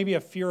all have maybe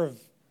a fear of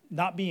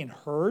not being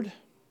heard,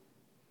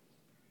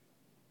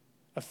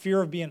 a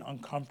fear of being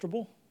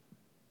uncomfortable.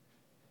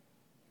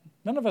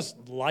 None of us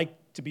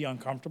like to be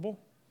uncomfortable.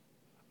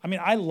 I mean,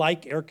 I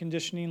like air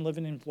conditioning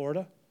living in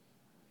Florida,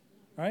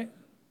 right?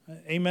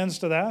 Amens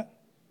to that.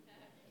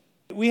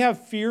 We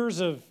have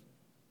fears of,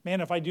 man,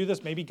 if I do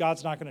this, maybe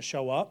God's not going to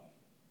show up.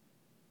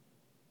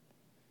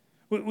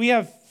 We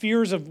have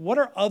fears of what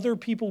are other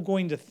people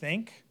going to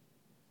think?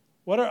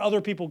 What are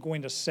other people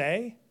going to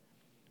say?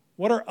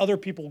 What are other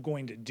people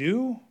going to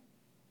do?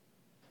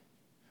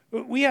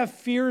 We have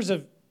fears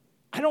of,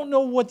 I don't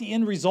know what the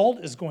end result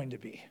is going to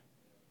be.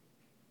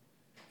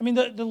 I mean,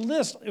 the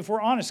list, if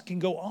we're honest, can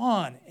go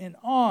on and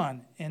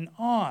on and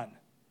on.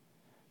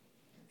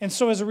 And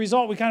so as a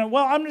result, we kind of,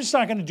 well, I'm just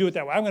not going to do it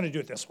that way. I'm going to do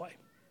it this way.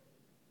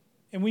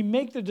 And we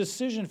make the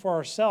decision for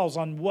ourselves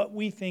on what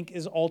we think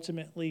is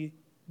ultimately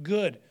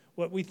good,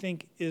 what we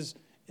think is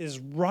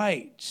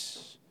right.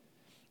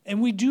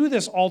 And we do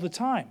this all the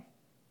time.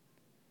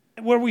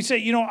 Where we say,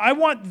 you know, I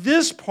want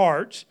this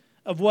part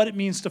of what it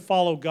means to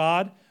follow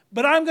God,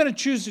 but I'm going to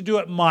choose to do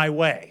it my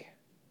way.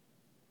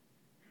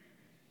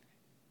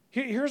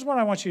 Here's what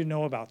I want you to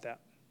know about that.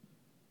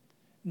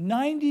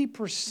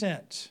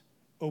 90%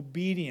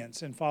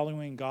 obedience in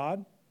following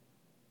God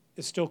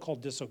is still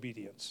called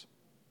disobedience.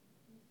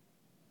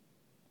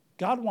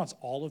 God wants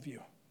all of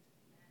you.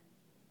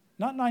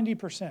 Not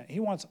 90%. He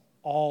wants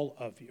all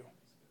of you.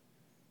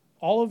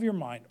 All of your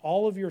mind,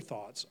 all of your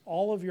thoughts,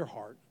 all of your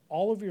heart,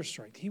 all of your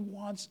strength. He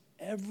wants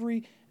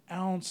every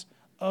ounce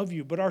of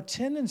you. But our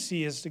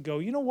tendency is to go,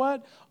 you know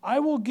what? I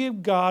will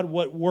give God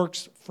what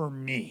works for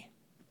me.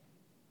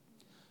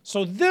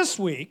 So this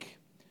week,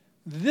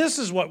 this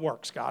is what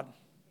works, God.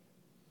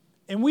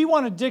 And we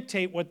want to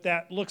dictate what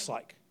that looks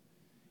like.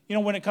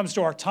 when it comes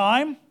to our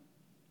time,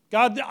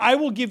 God, I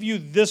will give you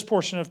this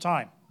portion of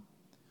time.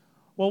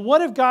 Well,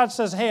 what if God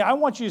says, hey, I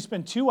want you to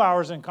spend 2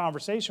 hours in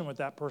conversation with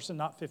that person,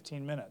 not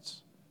 15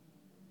 minutes?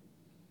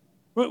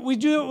 We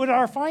do it with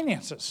our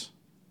finances.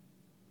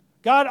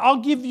 God,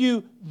 I'll give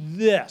you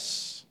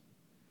this.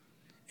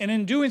 And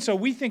in doing so,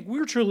 we think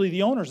we're truly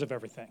the owners of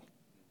everything.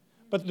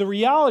 But the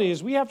reality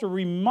is we have to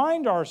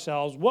remind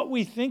ourselves what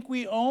we think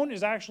we own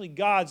is actually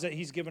God's that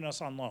he's given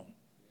us on loan.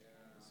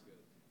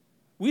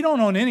 We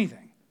don't own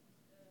anything.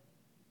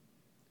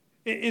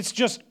 It's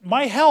just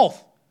my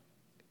health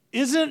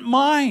isn't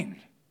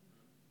mine.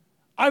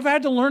 I've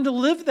had to learn to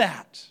live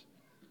that.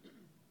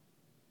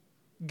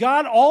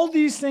 God, all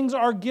these things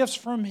are gifts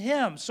from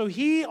him. So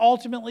he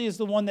ultimately is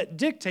the one that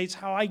dictates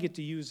how I get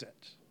to use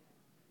it.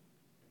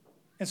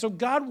 And so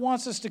God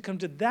wants us to come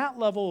to that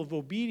level of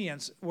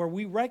obedience where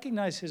we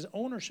recognize his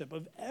ownership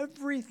of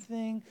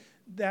everything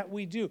that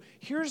we do.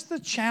 Here's the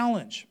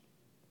challenge.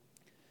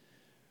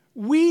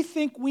 We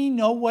think we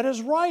know what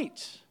is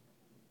right.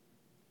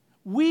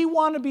 We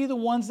want to be the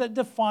ones that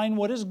define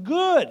what is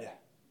good.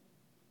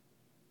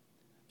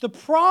 The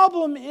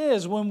problem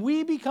is when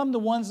we become the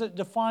ones that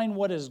define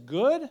what is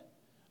good,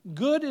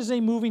 good is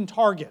a moving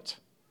target,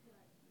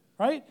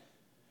 right?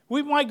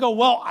 We might go,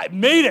 well, I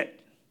made it.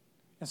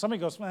 And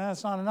somebody goes,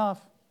 that's not enough.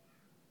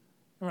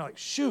 And we're like,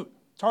 shoot,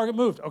 target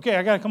moved. Okay,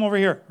 I got to come over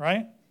here,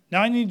 right?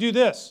 Now I need to do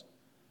this.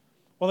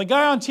 Well, the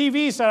guy on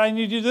TV said I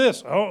need to do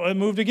this. Oh, it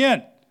moved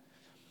again.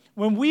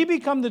 When we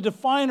become the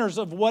definers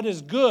of what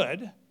is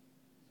good,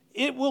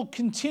 it will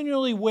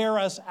continually wear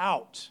us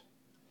out.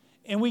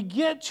 And we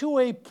get to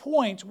a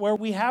point where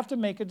we have to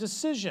make a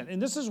decision.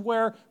 And this is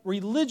where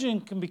religion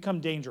can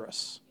become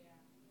dangerous.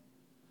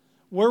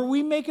 Where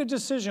we make a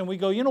decision, we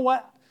go, you know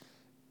what?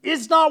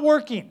 It's not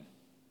working.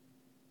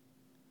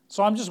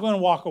 So I'm just going to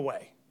walk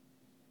away.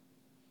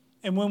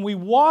 And when we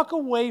walk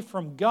away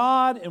from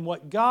God and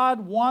what God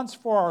wants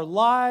for our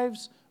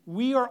lives,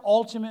 we are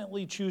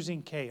ultimately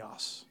choosing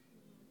chaos.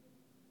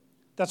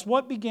 That's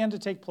what began to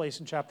take place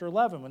in chapter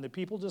 11 when the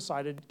people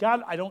decided,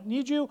 God, I don't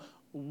need you.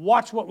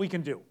 Watch what we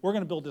can do. We're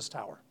going to build this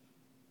tower.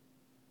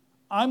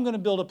 I'm going to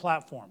build a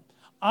platform.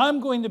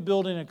 I'm going to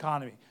build an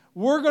economy.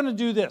 We're going to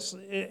do this.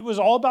 It was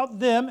all about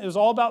them. It was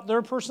all about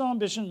their personal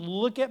ambition.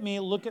 Look at me,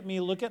 look at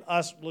me, look at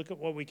us, look at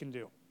what we can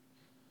do.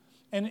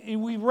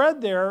 And we read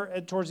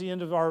there towards the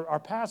end of our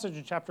passage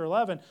in chapter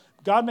 11,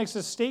 God makes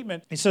this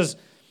statement. He says,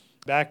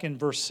 back in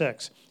verse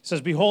 6, it says,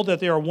 behold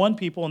that they are one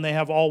people and they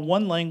have all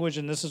one language,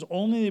 and this is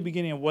only the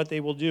beginning of what they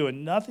will do,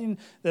 and nothing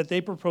that they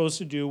propose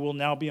to do will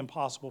now be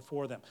impossible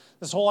for them.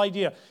 This whole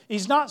idea,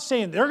 he's not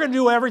saying they're going to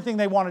do everything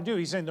they want to do.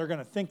 He's saying they're going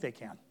to think they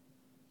can.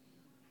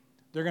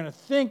 They're going to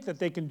think that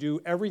they can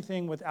do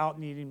everything without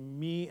needing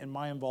me and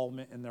my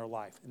involvement in their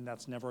life, and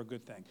that's never a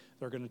good thing.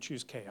 They're going to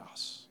choose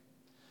chaos.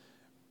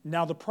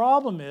 Now the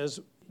problem is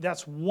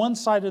that's one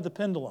side of the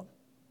pendulum.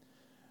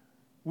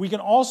 We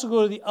can also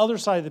go to the other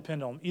side of the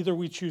pendulum. Either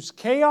we choose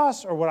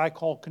chaos or what I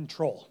call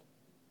control.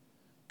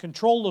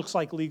 Control looks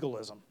like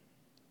legalism.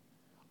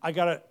 I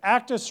got to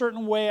act a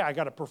certain way. I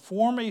got to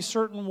perform a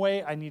certain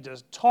way. I need to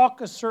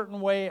talk a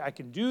certain way. I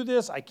can do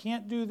this. I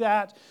can't do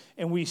that.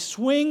 And we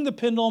swing the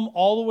pendulum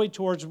all the way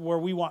towards where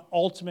we want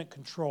ultimate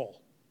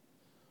control.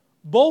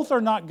 Both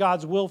are not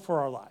God's will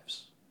for our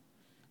lives.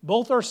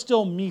 Both are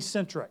still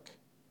me-centric.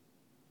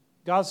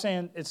 God's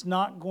saying it's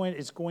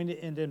going to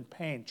end in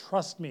pain.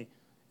 Trust me.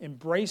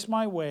 Embrace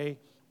my way.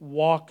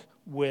 Walk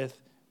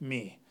with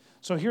me.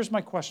 So here's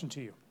my question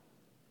to you.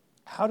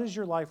 How does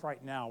your life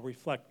right now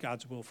reflect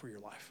God's will for your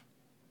life?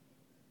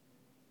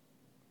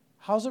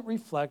 How does it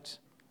reflect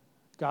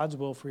God's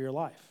will for your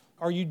life?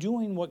 Are you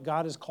doing what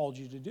God has called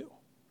you to do?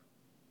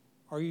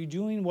 Are you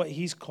doing what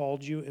he's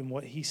called you and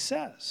what he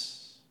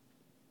says?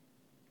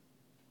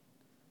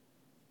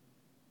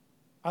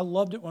 I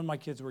loved it when my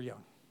kids were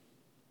young.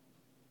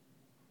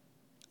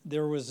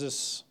 There was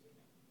this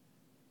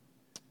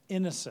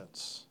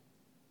innocence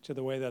to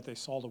the way that they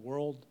saw the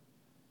world,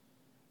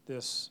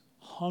 this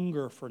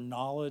hunger for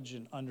knowledge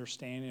and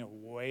understanding of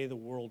the way the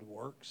world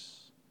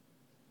works.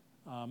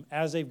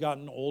 As they've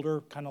gotten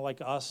older, kind of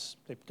like us,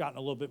 they've gotten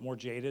a little bit more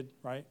jaded,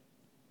 right?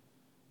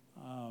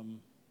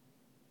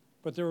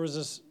 But there was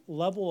this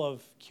level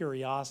of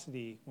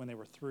curiosity when they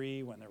were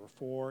 3, when they were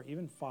 4,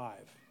 even 5.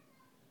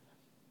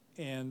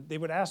 And they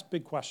would ask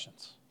big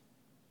questions.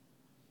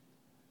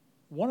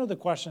 One of the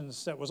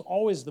questions that was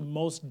always the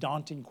most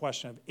daunting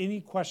question of any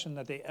question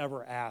that they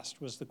ever asked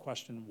was the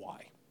question,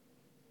 why?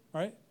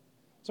 Right?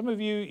 Some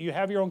of you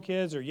have your own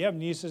kids, or you have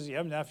nieces, you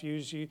have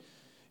nephews.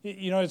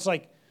 It's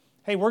like,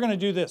 hey, we're going to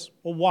do this.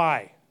 Well,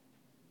 why?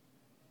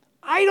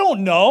 I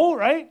don't know,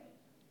 right?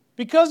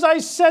 Because I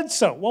said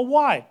so. Well,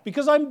 why?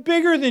 Because I'm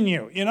bigger than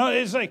you.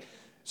 It's like,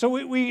 so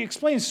we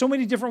explain so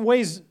many different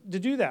ways to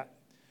do that.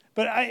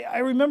 But I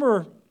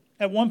remember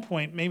at one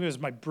point, maybe it was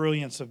my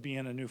brilliance of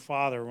being a new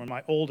father, when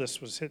my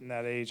oldest was hitting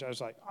that age, I was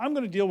like, I'm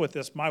going to deal with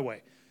this my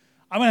way.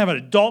 I'm going to have an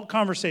adult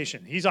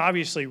conversation. He's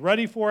obviously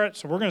ready for it,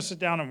 so we're going to sit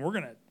down and we're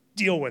going to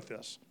deal with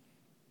this.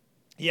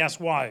 He asked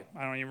why.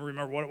 I don't even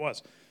remember what it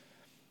was.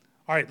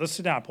 all right, let's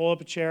sit down. Pull up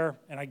a chair,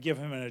 and I give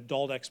him an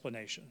adult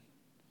explanation.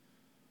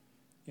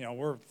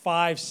 We're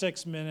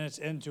 5-6 minutes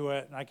into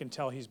it, and I can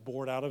tell he's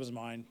bored out of his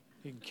mind.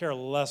 He can care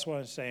less what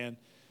I'm saying.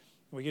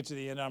 We get to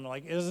the end, I'm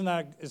like, is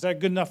that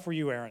good enough for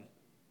you, Aaron?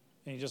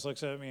 And he just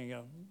looks at me and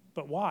goes,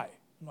 but why?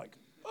 I'm like,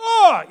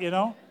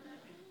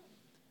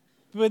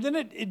 But then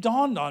it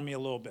dawned on me a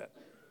little bit.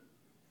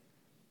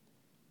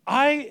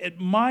 At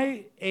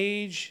my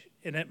age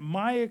and at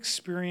my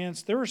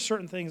experience, there are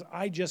certain things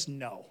I just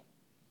know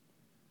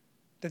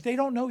that they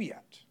don't know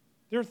yet.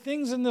 There are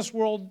things in this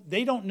world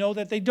they don't know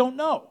that they don't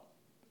know.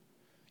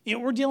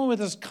 We're dealing with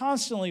this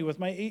constantly with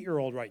my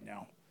 8-year-old right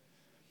now.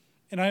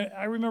 And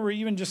I remember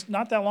even just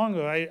not that long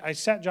ago, I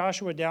sat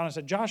Joshua down and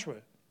said, Joshua,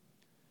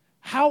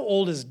 how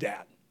old is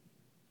Dad?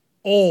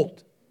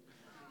 Old.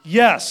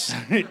 Yes.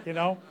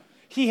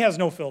 He has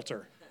no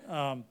filter.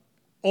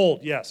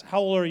 Old, yes. How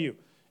old are you?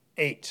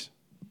 8.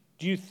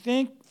 Do you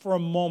think for a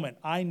moment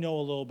I know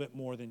a little bit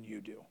more than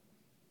you do?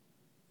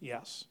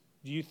 Yes.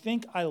 Do you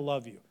think I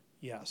love you?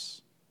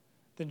 Yes.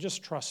 Then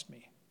just trust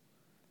me.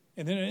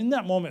 And then in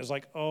that moment, it's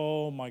like,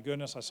 oh my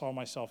goodness, I saw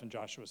myself in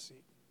Joshua's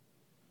seat.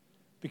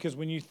 Because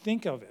when you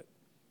think of it,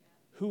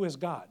 who is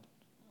God?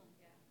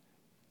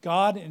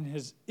 God in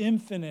his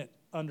infinite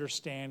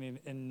understanding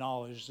and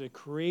knowledge, the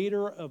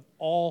creator of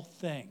all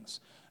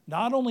things.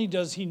 Not only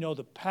does he know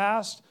the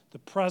past, the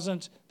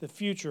present, the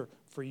future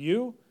for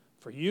you,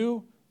 for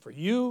you, for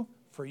you,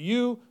 for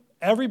you,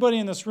 everybody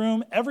in this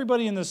room,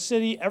 everybody in this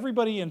city,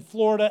 everybody in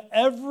Florida,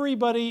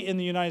 everybody in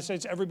the United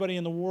States, everybody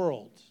in the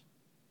world.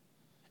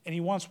 And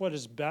he wants what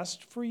is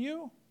best for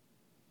you.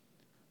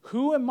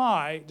 Who am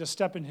I to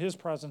step in his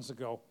presence and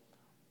go,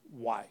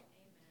 why?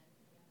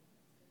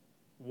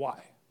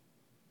 Why?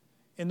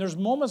 And there's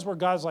moments where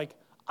God's like,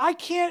 I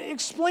can't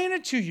explain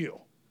it to you.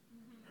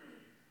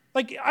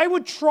 Like, I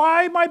would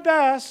try my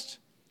best,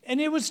 and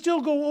it would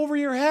still go over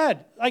your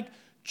head. Like,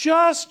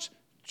 just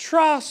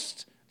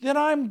trust that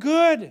I'm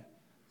good.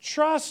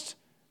 Trust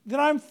that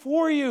I'm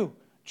for you.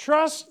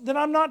 Trust that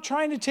I'm not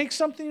trying to take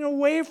something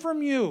away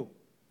from you.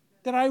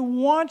 That I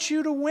want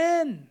you to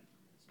win.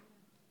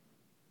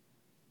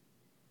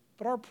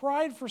 But our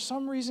pride, for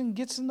some reason,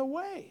 gets in the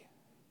way.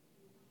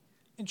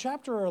 In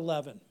chapter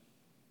 11,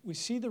 we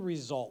see the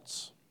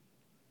results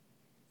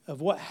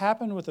of what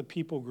happened with a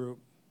people group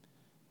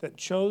that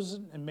chose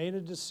and made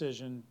a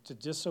decision to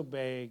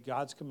disobey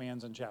God's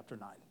commands in chapter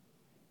 9.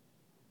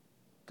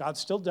 God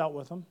still dealt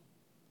with them.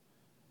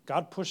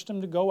 God pushed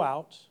them to go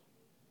out.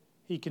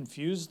 He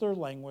confused their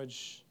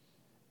language,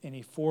 and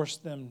he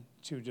forced them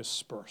to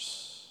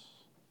disperse.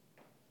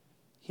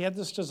 He had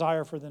this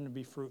desire for them to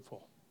be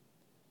fruitful.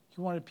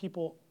 He wanted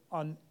people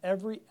on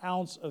every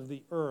ounce of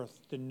the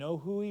earth to know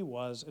who he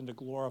was and to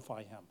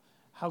glorify him.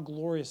 How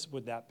glorious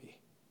would that be?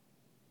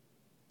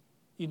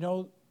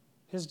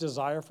 His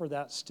desire for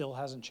that still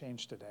hasn't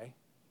changed today.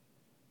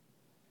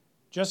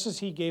 Just as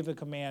he gave a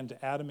command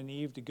to Adam and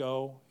Eve to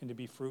go and to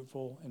be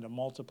fruitful and to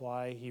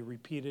multiply, he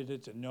repeated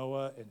it to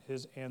Noah and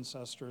his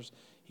ancestors.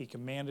 He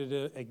commanded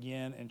it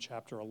again in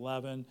chapter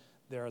 11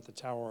 there at the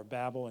Tower of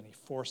Babel, and he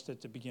forced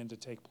it to begin to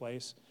take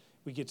place.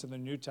 We get to the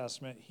New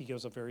Testament, he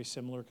gives a very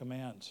similar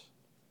command.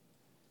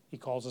 He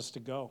calls us to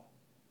go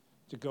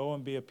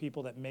and be a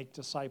people that make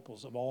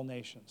disciples of all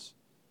nations,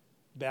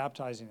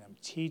 baptizing them,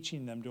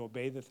 teaching them to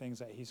obey the things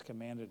that he's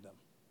commanded them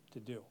to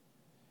do.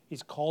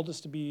 He's called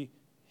us to be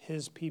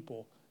his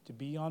people, to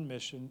be on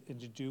mission, and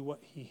to do what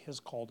he has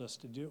called us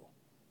to do.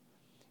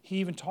 He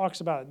even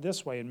talks about it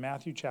this way in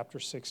Matthew chapter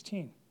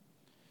 16.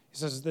 He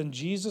says, then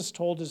Jesus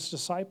told his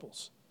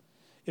disciples,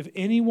 if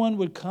anyone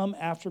would come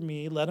after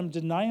me, let him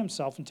deny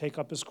himself and take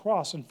up his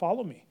cross and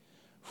follow me.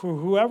 For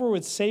whoever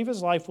would save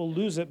his life will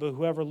lose it, but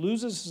whoever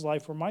loses his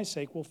life for my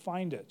sake will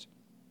find it.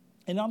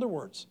 In other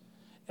words,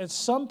 at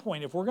some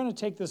point, if we're going to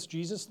take this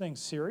Jesus thing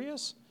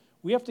serious,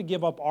 we have to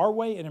give up our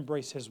way and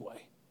embrace his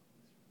way.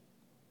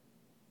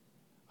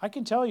 I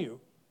can tell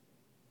you,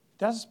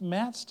 that's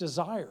Matt's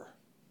desire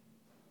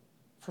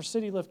for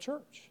City Lift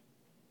Church.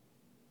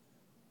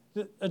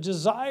 A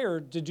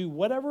desire to do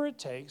whatever it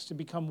takes to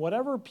become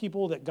whatever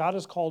people that God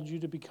has called you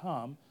to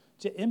become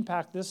to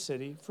impact this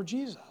city for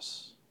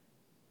Jesus.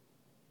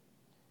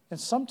 And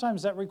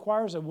sometimes that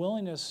requires a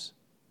willingness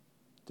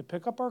to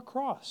pick up our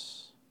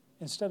cross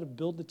instead of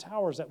build the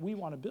towers that we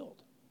want to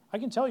build. I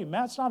can tell you,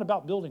 Matt's not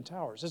about building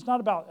towers. It's not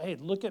about, hey,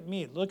 look at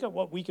me, look at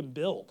what we can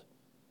build.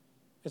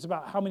 It's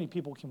about how many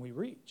people can we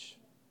reach.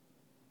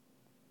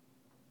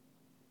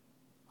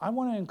 I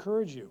want to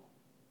encourage you,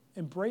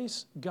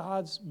 embrace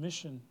God's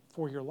mission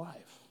for your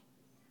life.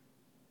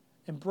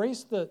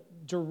 Embrace the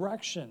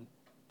direction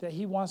that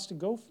he wants to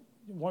go,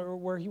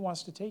 where he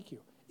wants to take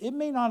you. It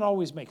may not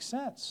always make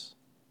sense,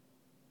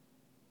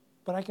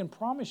 but I can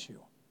promise you,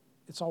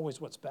 it's always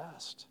what's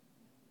best.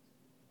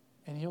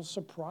 And he'll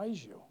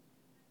surprise you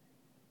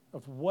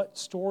of what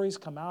stories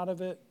come out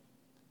of it,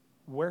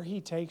 where he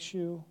takes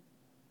you,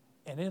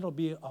 and it'll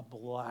be a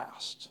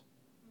blast.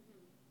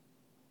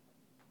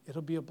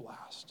 It'll be a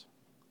blast.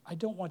 I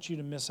don't want you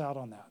to miss out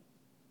on that.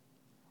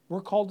 We're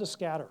called to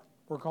scatter.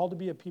 We're called to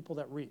be a people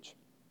that reach.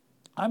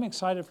 I'm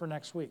excited for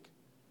next week.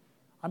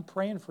 I'm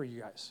praying for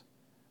you guys.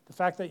 The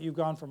fact that you've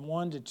gone from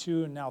 1 to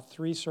 2 and now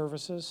 3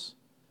 services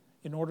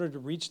in order to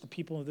reach the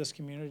people of this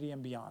community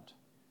and beyond.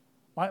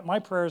 My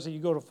prayer is that you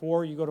go to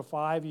 4, you go to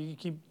 5, you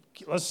keep,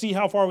 let's see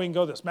how far we can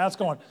go this. Matt's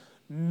going,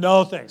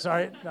 no thanks, all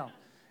right? No.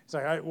 It's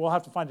like, all right, we'll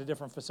have to find a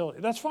different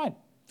facility. That's fine.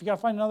 If you got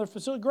to find another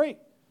facility, great.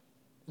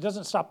 It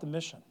doesn't stop the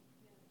mission.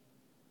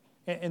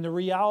 And the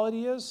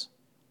reality is,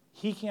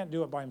 he can't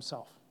do it by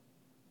himself.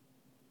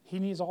 He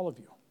needs all of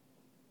you.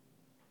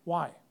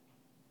 Why?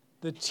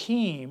 The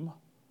team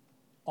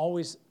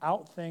always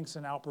outthinks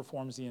and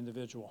outperforms the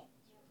individual.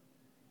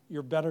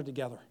 You're better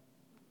together.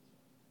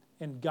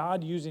 And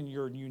God using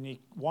your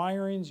unique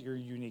wirings, your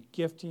unique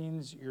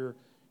giftings, your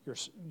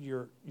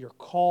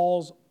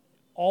calls,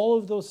 all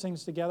of those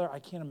things together, I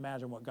can't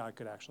imagine what God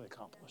could actually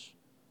accomplish.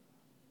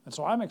 And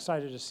so I'm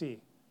excited to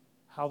see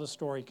how the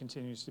story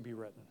continues to be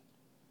written.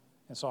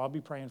 And so I'll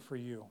be praying for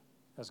you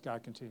as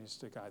God continues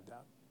to guide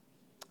that.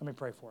 Let me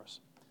pray for us.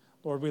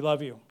 Lord, we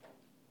love you.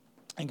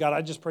 And God,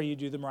 I just pray you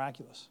do the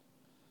miraculous.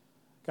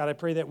 God, I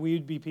pray that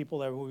we'd be people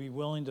that would be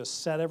willing to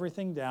set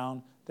everything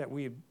down, that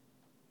we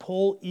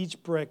pull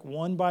each brick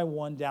one by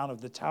one down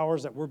of the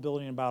towers that we're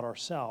building about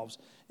ourselves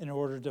in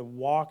order to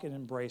walk and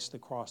embrace the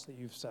cross that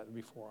you've set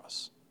before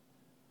us.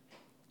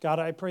 God,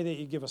 I pray that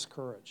you give us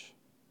courage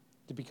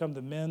to become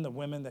the men, the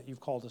women that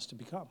you've called us to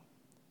become.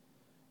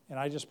 And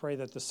I just pray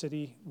that the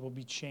city will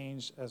be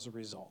changed as a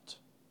result.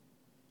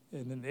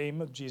 In the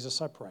name of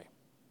Jesus, I pray.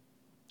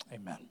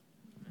 Amen.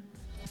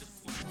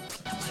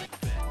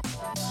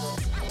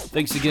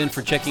 Thanks again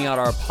for checking out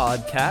our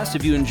podcast.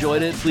 If you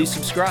enjoyed it, please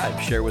subscribe,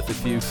 share with a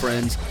few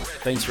friends.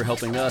 Thanks for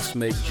helping us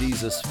make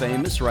Jesus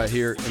famous right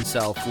here in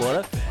South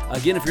Florida.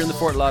 Again, if you're in the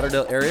Fort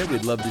Lauderdale area,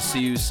 we'd love to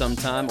see you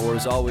sometime, or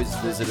as always,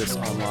 visit us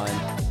online,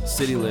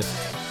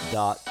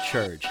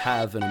 citylift.church.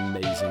 Have an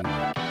amazing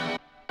week.